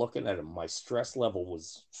 even looking at him, my stress level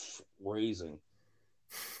was raising.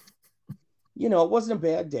 It wasn't a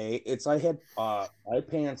bad day. I had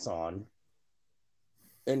pants on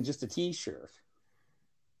and just a t-shirt.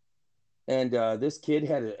 And this kid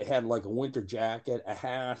had like a winter jacket, a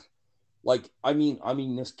hat. Like I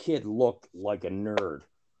mean, this kid looked like a nerd.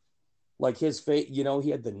 Like his face, he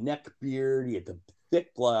had the neck beard, he had the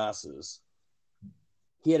thick glasses,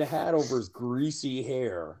 he had a hat over his greasy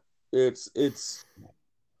hair. It's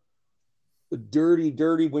a dirty,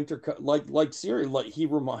 dirty winter cut. Like seriously, like he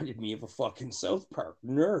reminded me of a fucking South Park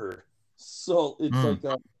nerd. So it's Hmm.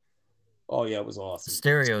 like, oh yeah, it was awesome.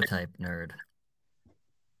 Stereotype nerd.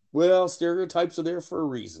 Well, stereotypes are there for a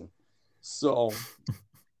reason. So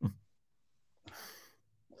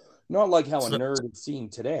not like how a So, nerd is seen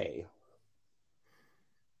today.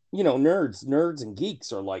 Nerds and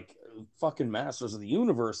geeks are like fucking masters of the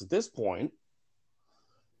universe at this point.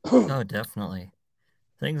 But oh, definitely.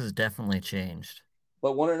 Things have definitely changed.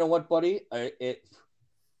 want to know what, buddy?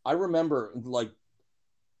 I remember like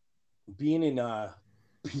being in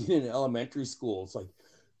being in elementary school. It's like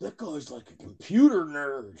that guy's like a computer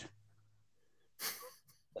nerd,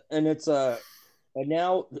 and and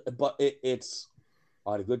now, but it's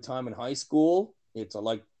I had a good time in high school. I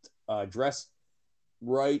like dressed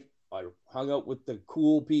right. I hung out with the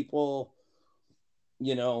cool people.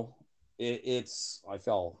 You know, it's I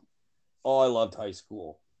felt oh I loved high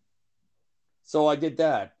school, so I did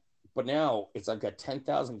that. But now I've got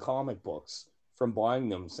 10,000 comic books from buying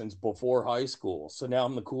them since before high school. So now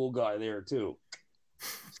I'm the cool guy there too.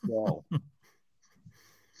 So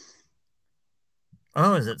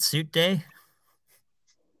Oh, is it suit day?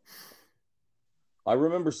 I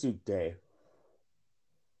remember Suit Day.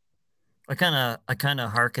 I kind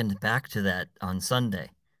of harkened back to that on Sunday.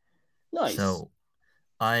 Nice, So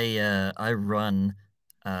I run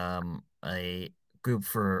a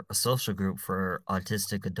social group for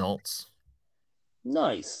autistic adults,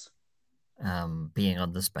 nice. being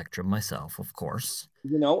on the spectrum myself, of course.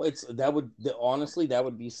 It's that would honestly that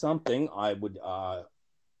would be something I would uh,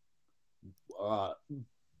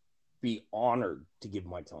 be honored to give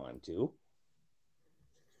my time to.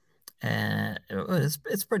 And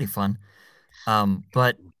it's pretty fun.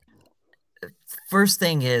 But first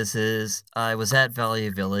thing is I was at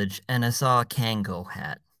Value Village and I saw a Kango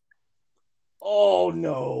hat. Oh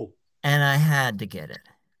no. and I had to get it.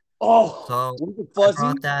 Oh, So was it I fuzzy?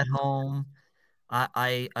 brought that home.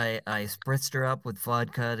 I spritzed her up with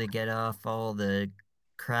vodka to get off all the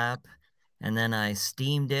crap, and then I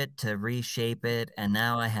steamed it to reshape it, and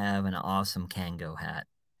now I have an awesome Kango hat.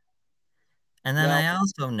 And then Now, I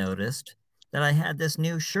also noticed that I had this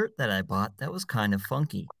new shirt that I bought that was kind of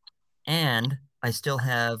funky. And I still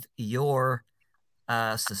have your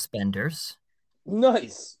suspenders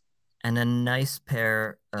nice. and a nice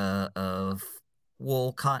pair of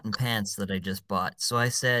wool cotton pants that I just bought. So I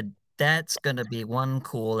said, that's going to be one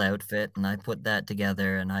cool outfit. And I put that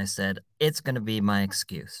together and I said, it's going to be my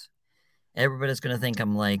excuse. Everybody's going to think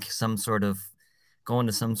I'm like some sort of going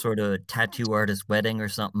to some sort of tattoo artist wedding or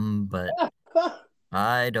something, but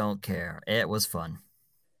I don't care. It was fun.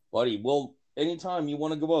 Buddy, well, anytime you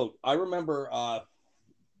want to go out. I remember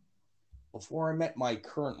before I met my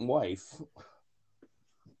current wife,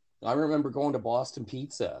 I remember going to Boston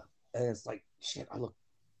Pizza, and it's like shit. I look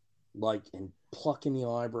like and plucking the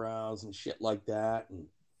eyebrows and shit like that, and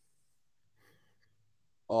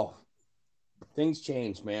oh, things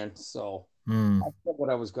change, man. So Hmm. I said what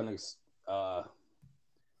I was gonna. Uh,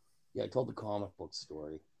 yeah, I told the comic book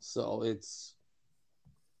story. So it's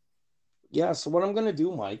yeah. So what I'm gonna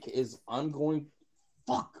do, Mike, is I'm going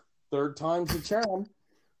fuck third time's the charm.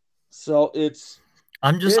 So it's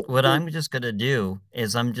What 50. I'm just gonna do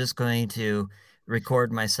is I'm just going to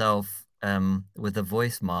record myself with a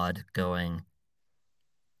voice mod going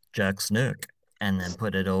Jack Snook and then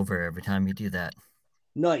put it over every time you do that.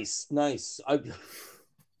 Nice, nice.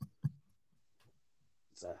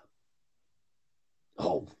 It's a,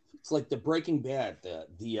 oh, it's like the Breaking Bad,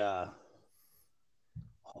 the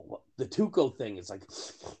Tuco thing. It's like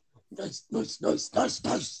nice, nice, nice, nice,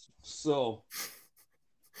 nice. So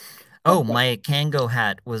Oh, fuck that. my Kango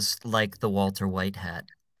hat was like the Walter White hat.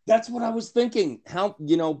 That's what I was thinking. How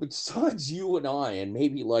besides you and I, and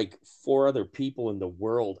maybe like four other people in the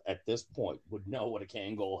world at this point would know what a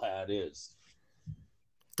Kangol hat is.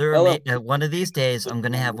 LL, One of these days I'm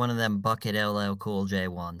gonna have one of them bucket LL Cool J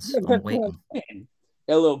ones. I'm that's what I'm waiting. saying.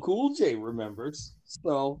 LL Cool J remembers.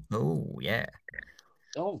 So, Oh yeah.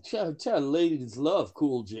 oh, ladies love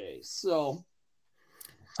Cool J. So,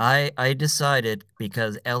 I decided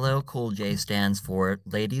because LL Cool J stands for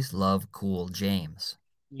Ladies Love Cool James.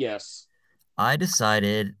 yes, I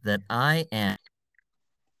decided that I am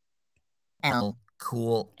L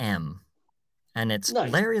Cool M. And it's nice.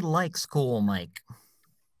 Larry likes Cool Mike.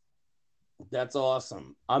 That's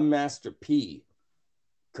awesome. I'm Master P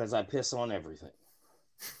because I piss on everything.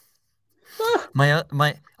 My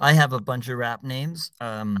I have a bunch of rap names.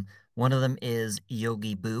 One of them is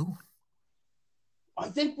Yogi Boo. I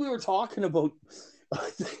think we were talking about.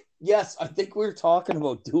 Yes, I think we were talking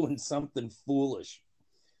about doing something foolish,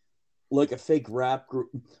 like a fake rap group.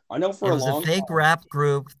 I know for It a was a long fake time. rap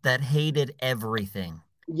group that hated everything.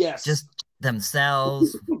 Yes, Just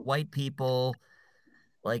themselves, white people,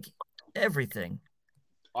 like everything.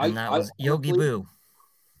 And that I was Yogi honestly, Boo.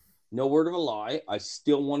 no word of a lie. I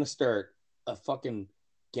still want to start a fucking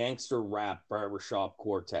gangster rap barbershop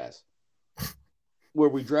quartet where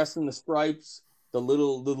we dress in the stripes, the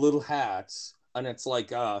little hats, and it's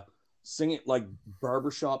like sing it like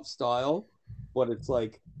barbershop style, but it's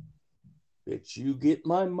like bitch, you get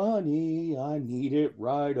my money, I need it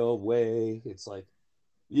right away. It's like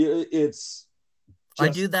yeah, it's just I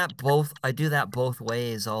do that both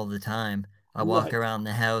ways all the time. I walk nice. around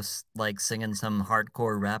the house like singing some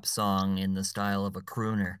hardcore rap song in the style of a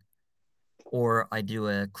crooner, or I do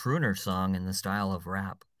a crooner song in the style of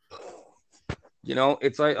rap.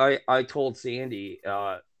 It's like I told Sandy,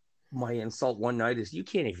 my insult one night is you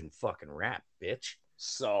can't even fucking rap, bitch.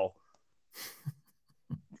 So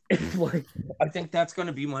it's like I think that's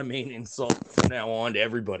gonna be my main insult from now on to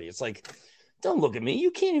everybody. It's like, don't look at me,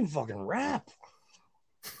 you can't even fucking rap.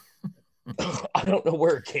 I don't know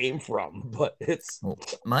where it came from, but it's Well,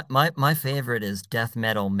 my favorite is death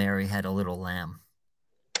metal. Mary Had a Little Lamb.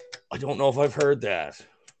 I don't know if I've heard that.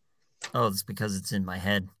 Oh, it's because it's in my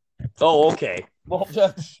head. Oh, okay. Well,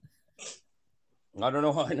 I don't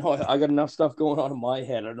know how I know. I got enough stuff going on in my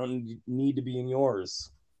head. I don't need to be in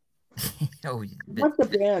yours. Oh, What's the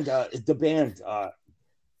band? The band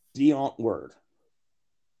Dion Word.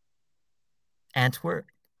 Antwerp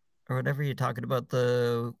or whatever you're talking about,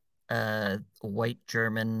 the white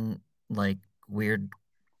German like weird.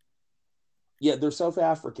 Yeah, they're South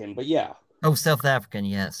African, but yeah. Oh, South African.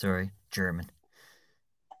 Yeah, sorry, German.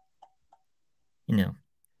 You know,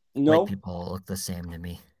 white No. people all look the same to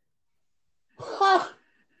me. I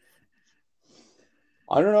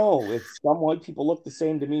don't know. It's some white people look the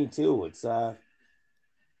same to me too. It's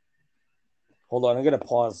Hold on, I gotta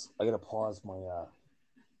pause my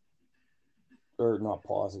or not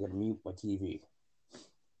pause. I gotta mute my TV.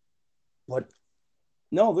 But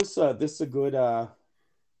no, this is a good.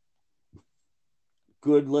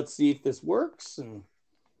 Let's see if this works, and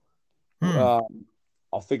I'll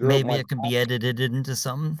figure out maybe it can be edited into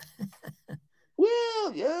something.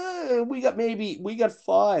 Well, yeah, we got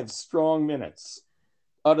 5 strong minutes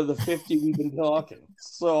out of the 50 we've been talking.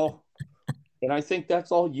 So, and I think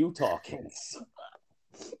that's all you talking.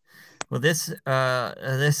 Well, this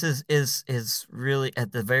is really,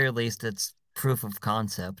 at the very least, it's proof of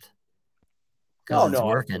concept because it's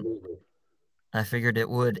working. Absolutely. I figured it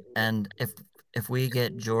would, and if we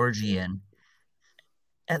get Georgie in,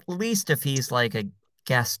 at least if he's like a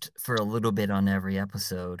guest for a little bit on every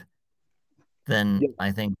episode, then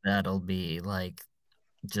I think that'll be like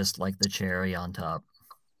just like the cherry on top.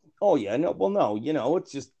 Oh yeah, no, well, no,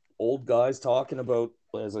 it's just old guys talking about,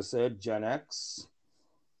 as I said, Gen X.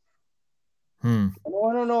 I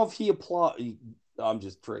don't know if he apply. I'm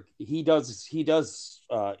just trick. He does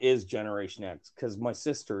is Generation X because my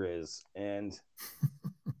sister is, and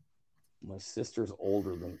my sister's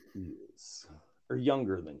older than he is, or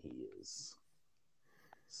younger than he is.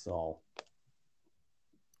 So,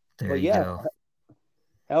 there you go.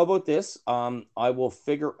 How about this? I will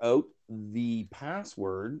figure out the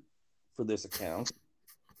password for this account.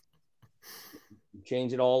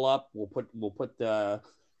 Change it all up. We'll put the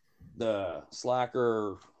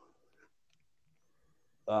Slacker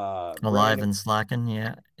alive and slacking.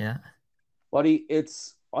 Yeah, buddy.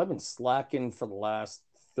 I've been slacking for the last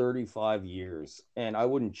 35 years, and I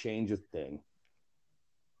wouldn't change a thing.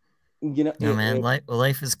 No, man,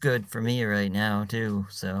 life is good for me right now too.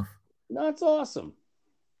 So that's awesome.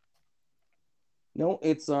 No,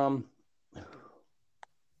 it's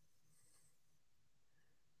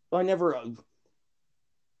I've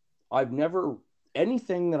never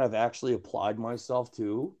anything that I've actually applied myself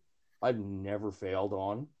to, I've never failed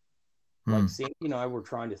on. Like Sandy and I were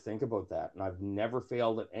trying to think about that, and I've never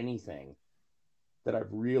failed at anything that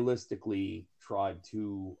I've realistically tried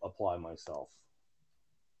to apply myself.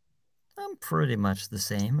 I'm pretty much the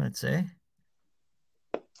same, I'd say.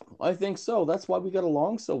 I think so. That's why we got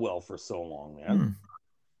along so well for so long, man.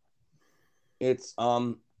 It's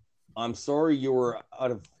I'm sorry you were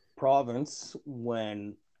out of province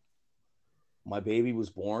when my baby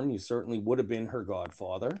was born. You certainly would have been her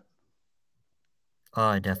godfather. Oh,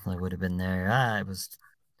 I definitely would have been there. It was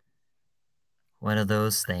one of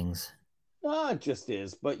those things. It just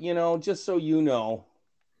is. But, just so you know.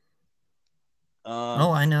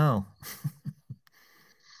 Oh, I know.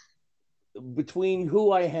 Between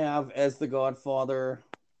who I have as the godfather,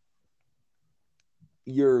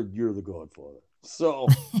 you're the godfather. So,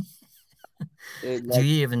 have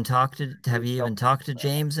you even talked to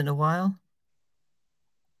James in a while?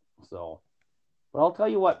 So, but I'll tell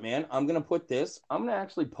you what, man, I'm going to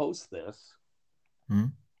actually post this.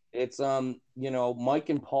 It's, Mike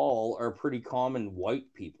and Paul are pretty common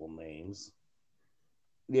white people names.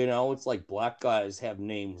 It's like black guys have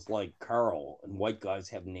names like Carl and white guys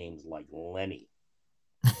have names like Lenny.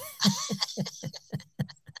 I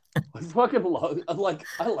fucking love, I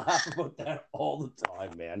laugh about that all the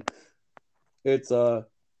time, man. It's,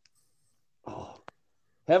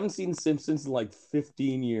 haven't seen Simpsons in like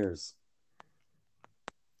 15 years.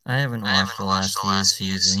 I haven't watched the last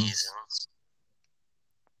few seasons.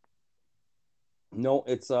 No,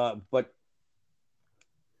 it's but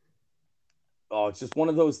it's just one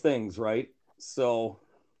of those things, right? So,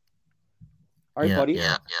 all right, buddy.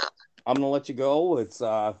 Yeah. I'm gonna let you go. It's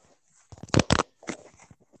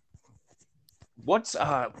what's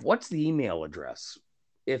the email address?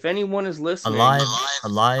 If anyone is listening,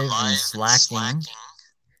 alive and slacking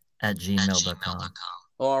at gmail.com.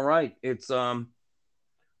 All right, it's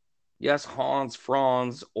yes, Hans,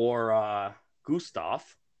 Franz, or Gustav.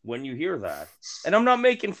 When you hear that, and I'm not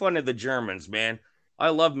making fun of the Germans, man. I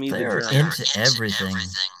love me. They're the Germans into everything.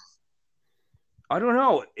 I don't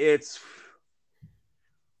know.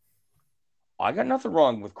 I got nothing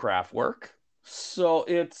wrong with Kraftwerk, so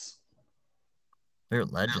they're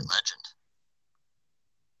legend.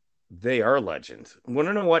 They are legend. Want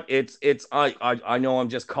to know what? I know I'm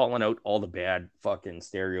just calling out all the bad fucking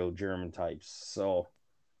stereo German types. So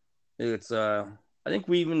it's I think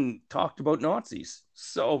we even talked about Nazis.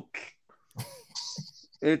 So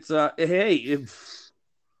it's hey,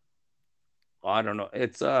 I don't know.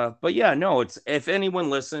 It's but yeah, no, it's if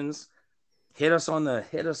anyone listens, hit us on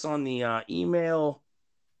the email.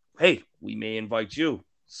 Hey, we may invite you.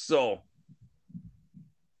 So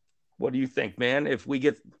what do you think, man? If we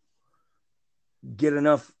get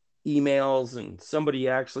enough emails and somebody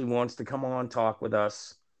actually wants to come on talk with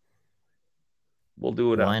us, we'll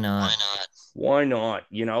do it up. Why not? Why not?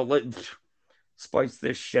 You know, let's spice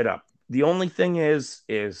this shit up. The only thing is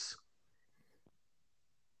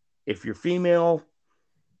if you're female,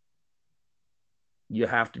 you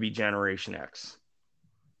have to be Generation X.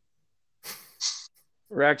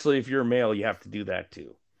 Or actually, if you're a male, you have to do that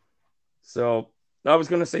too. So I was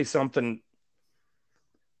going to say something.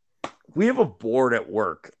 We have a board at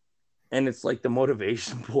work, and it's like the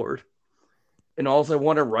motivation board. And all I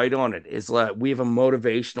want to write on it is that we have a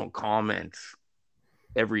motivational comment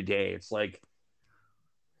every day. It's like,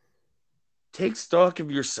 take stock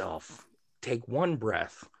of yourself, take one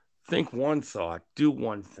breath, think one thought, do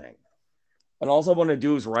one thing. And all I want to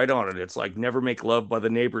do is write on it. It's like, never make love by the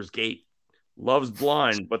neighbor's gate. Love's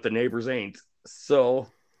blind, but the neighbors ain't. So,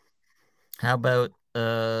 how about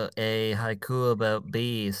a haiku about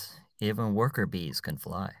bees? Even worker bees can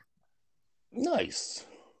fly. Nice.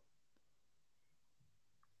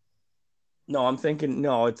 No, I'm thinking,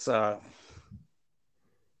 no, it's I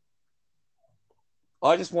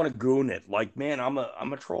just want to goon it. Like, man, I'm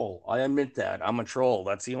a troll. I admit that. I'm a troll.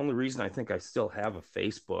 That's the only reason I think I still have a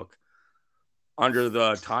Facebook under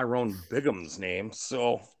the Tyrone Bigham's name.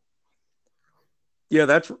 So yeah,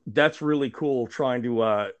 that's really cool trying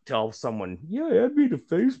to tell someone, yeah, add me to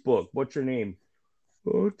Facebook. What's your name?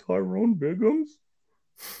 Tyrone Bigham's.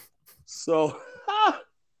 So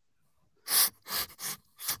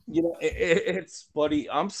you know, it's buddy,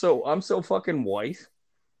 I'm so fucking white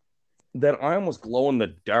that I almost glow in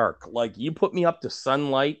the dark. Like, you put me up to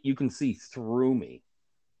sunlight, you can see through me.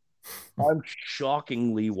 I'm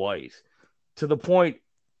shockingly white to the point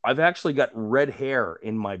I've actually got red hair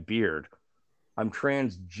in my beard. I'm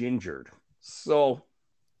transgendered. So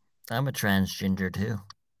I'm a transgender too.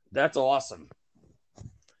 that's awesome.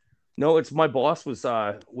 No, it's my boss was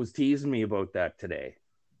teasing me about that today.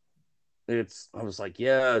 I was like,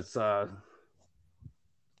 yeah, it's I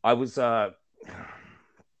was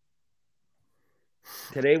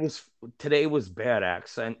today was bad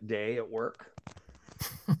accent day at work.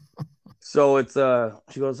 So it's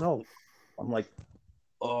she goes, oh, I'm like,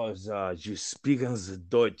 oh, you speak as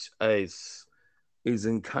Deutsch as is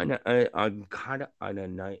in kind of I'm kind of I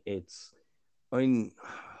don't know, it's I'm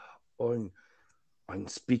I'm I'm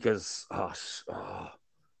speak as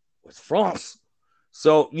with France.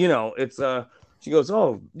 So, you know, it's she goes,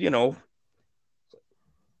 oh, you know,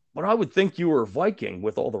 but I would think you were a Viking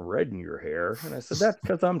with all the red in your hair. And I said, that's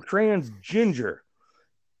because I'm transgender.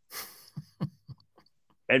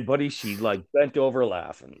 And buddy, she like bent over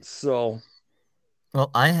laughing. So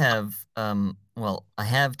well, I have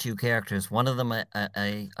two characters. One of them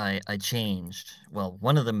I changed. Well,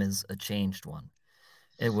 one of them is a changed one.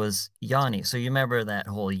 It was Yanni. So you remember that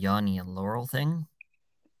whole Yanni and Laurel thing?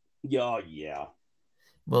 yeah.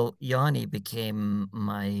 Well, Yanni became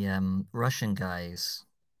my Russian guy's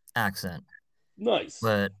accent. Nice.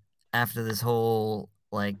 But after this whole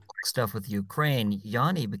like stuff with Ukraine,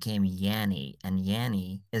 Yanni became Yanni, and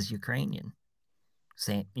Yanni is Ukrainian.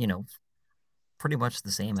 Same, pretty much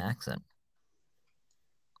the same accent.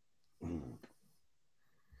 In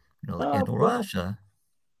Well, Russia.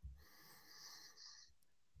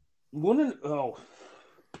 oh,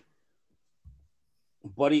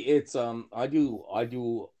 buddy, it's I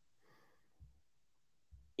do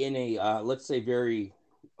in a let's say very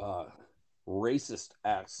uh racist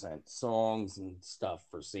accent songs and stuff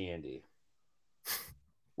for Sandy.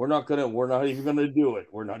 We're not even gonna do it.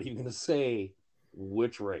 We're not even gonna say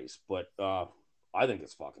which race, but I think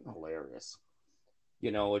it's fucking hilarious.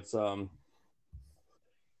 You know, it's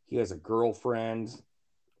he has a girlfriend.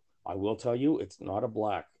 I will tell you, it's not a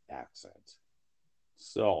black accent.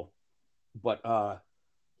 So, but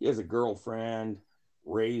he has a girlfriend,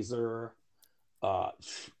 Razor. Uh,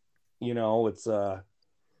 you know, it's the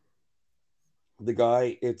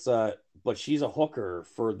guy. It's but she's a hooker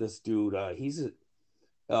for this dude. He's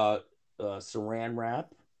a Saran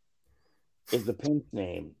Wrap is the pimp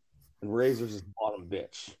name, and Razor's his bottom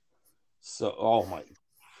bitch. So, oh my,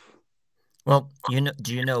 Well,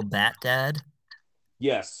 do you know Bat Dad?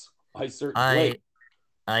 yes, I certainly I wait.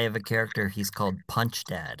 I have a character he's called Punch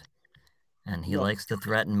Dad, and he No, likes to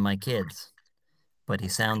threaten my kids, but he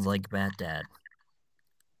sounds like Bat Dad.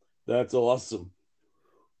 that's awesome.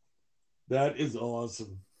 That is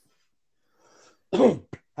awesome.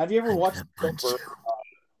 Have you ever I'm watched gonna punch you.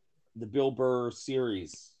 The Bill Burr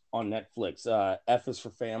series on Netflix? F is for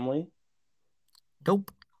Family.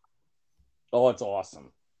 Nope. Oh, it's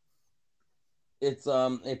awesome.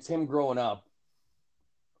 It's him growing up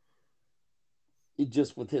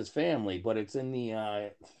just with his family, but it's in the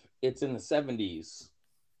 70s,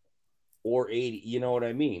 or 80. You know what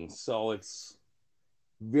I mean? So it's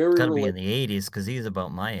It's very got to be in relatable. the 80s because he's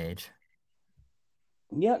about my age.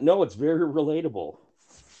 Yeah, no, it's very relatable.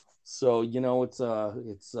 So,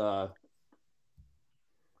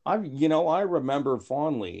 I remember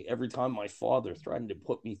fondly every time my father threatened to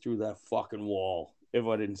put me through that fucking wall if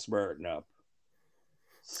I didn't smarten up.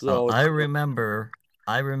 Oh, So I remember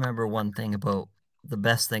one thing about the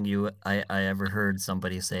best thing I ever heard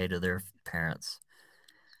somebody say to their parents.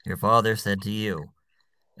 Your father said to you,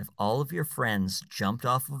 if all of your friends jumped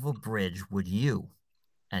off of a bridge, would you?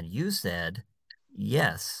 And you said,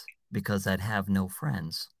 yes, because I'd have no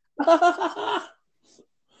friends.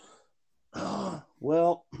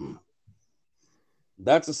 well,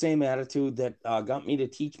 that's the same attitude that got me to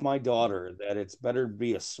teach my daughter that it's better to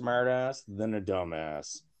be a smartass than a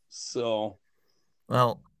dumbass. So,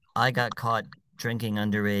 Well, I got caught drinking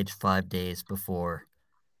underage 5 days before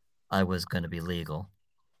I was going to be legal.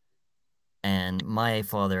 And my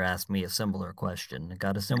father asked me a similar question. I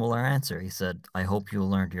got a similar answer. He said, I hope you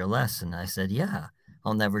learned your lesson. I said, yeah,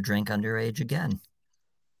 I'll never drink underage again,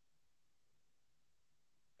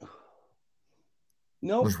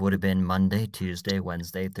 nope. which would have been Monday, Tuesday,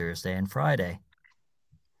 Wednesday, Thursday, and Friday.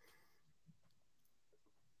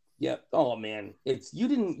 Yeah. Oh man, it's you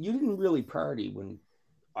didn't really party when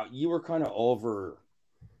you were kind of over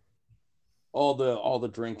all the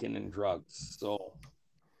drinking and drugs. So,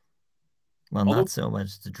 Well, although not so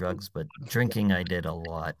much the drugs, but drinking I did a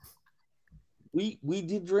lot. we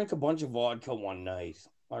did drink a bunch of vodka one night.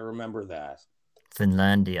 I remember that.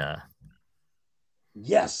 Finlandia.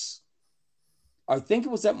 Yes, I think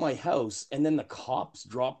it was at my house, and then the cops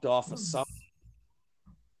dropped off a sub.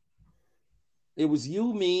 It was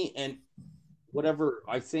you, me, and whatever.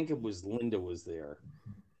 I think it was Linda was there.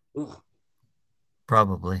 Ugh.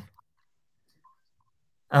 Probably.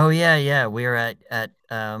 Oh yeah, yeah. We were at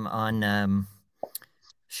on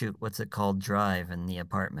shoot, what's it called? Drive in the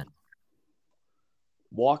apartment.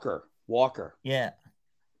 Walker. Yeah.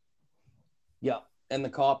 Yeah, and the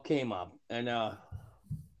cop came up, and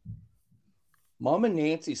Mom and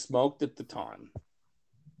Nancy smoked at the time,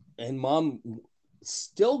 and Mom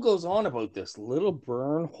still goes on about this little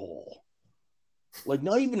burn hole, like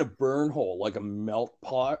not even a burn hole, like a melt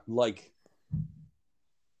pot, like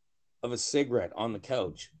of a cigarette on the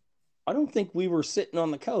couch. I don't think we were sitting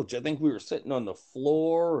on the couch. I think we were sitting on the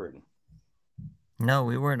floor, and No,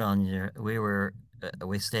 we weren't on your.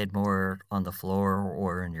 We stayed more on the floor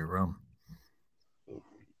or in your room.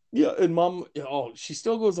 yeah, and Mom, oh, she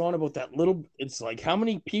still goes on about that little. It's like, how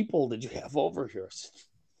many people did you have over here?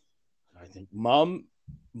 I think Mom,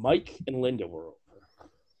 Mike, and Linda were over.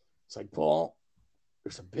 It's like, Paul,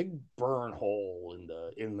 there's a big burn hole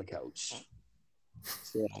in the couch.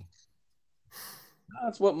 So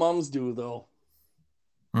that's what moms do, though.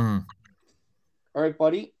 Mm. All right,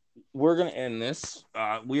 buddy, we're gonna end this.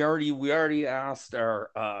 We already asked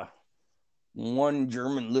our one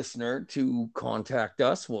German listener to contact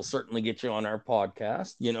us. We'll certainly get you on our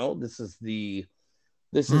podcast. This is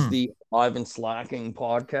the Live and Slacking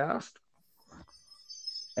podcast,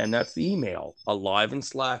 and that's the email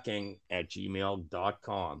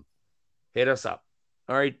aliveandslacking@gmail.com. Hit us up.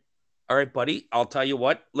 All right, buddy. I'll tell you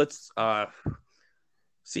what. Let's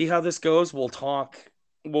see how this goes. We'll talk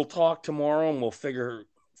tomorrow, and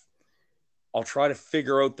I'll try to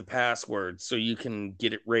figure out the password so you can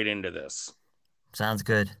get it right into this. Sounds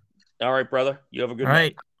good. All right, brother. You have a good All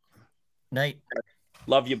night. right. Night.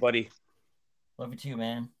 Love you, buddy. Love you too,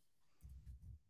 man.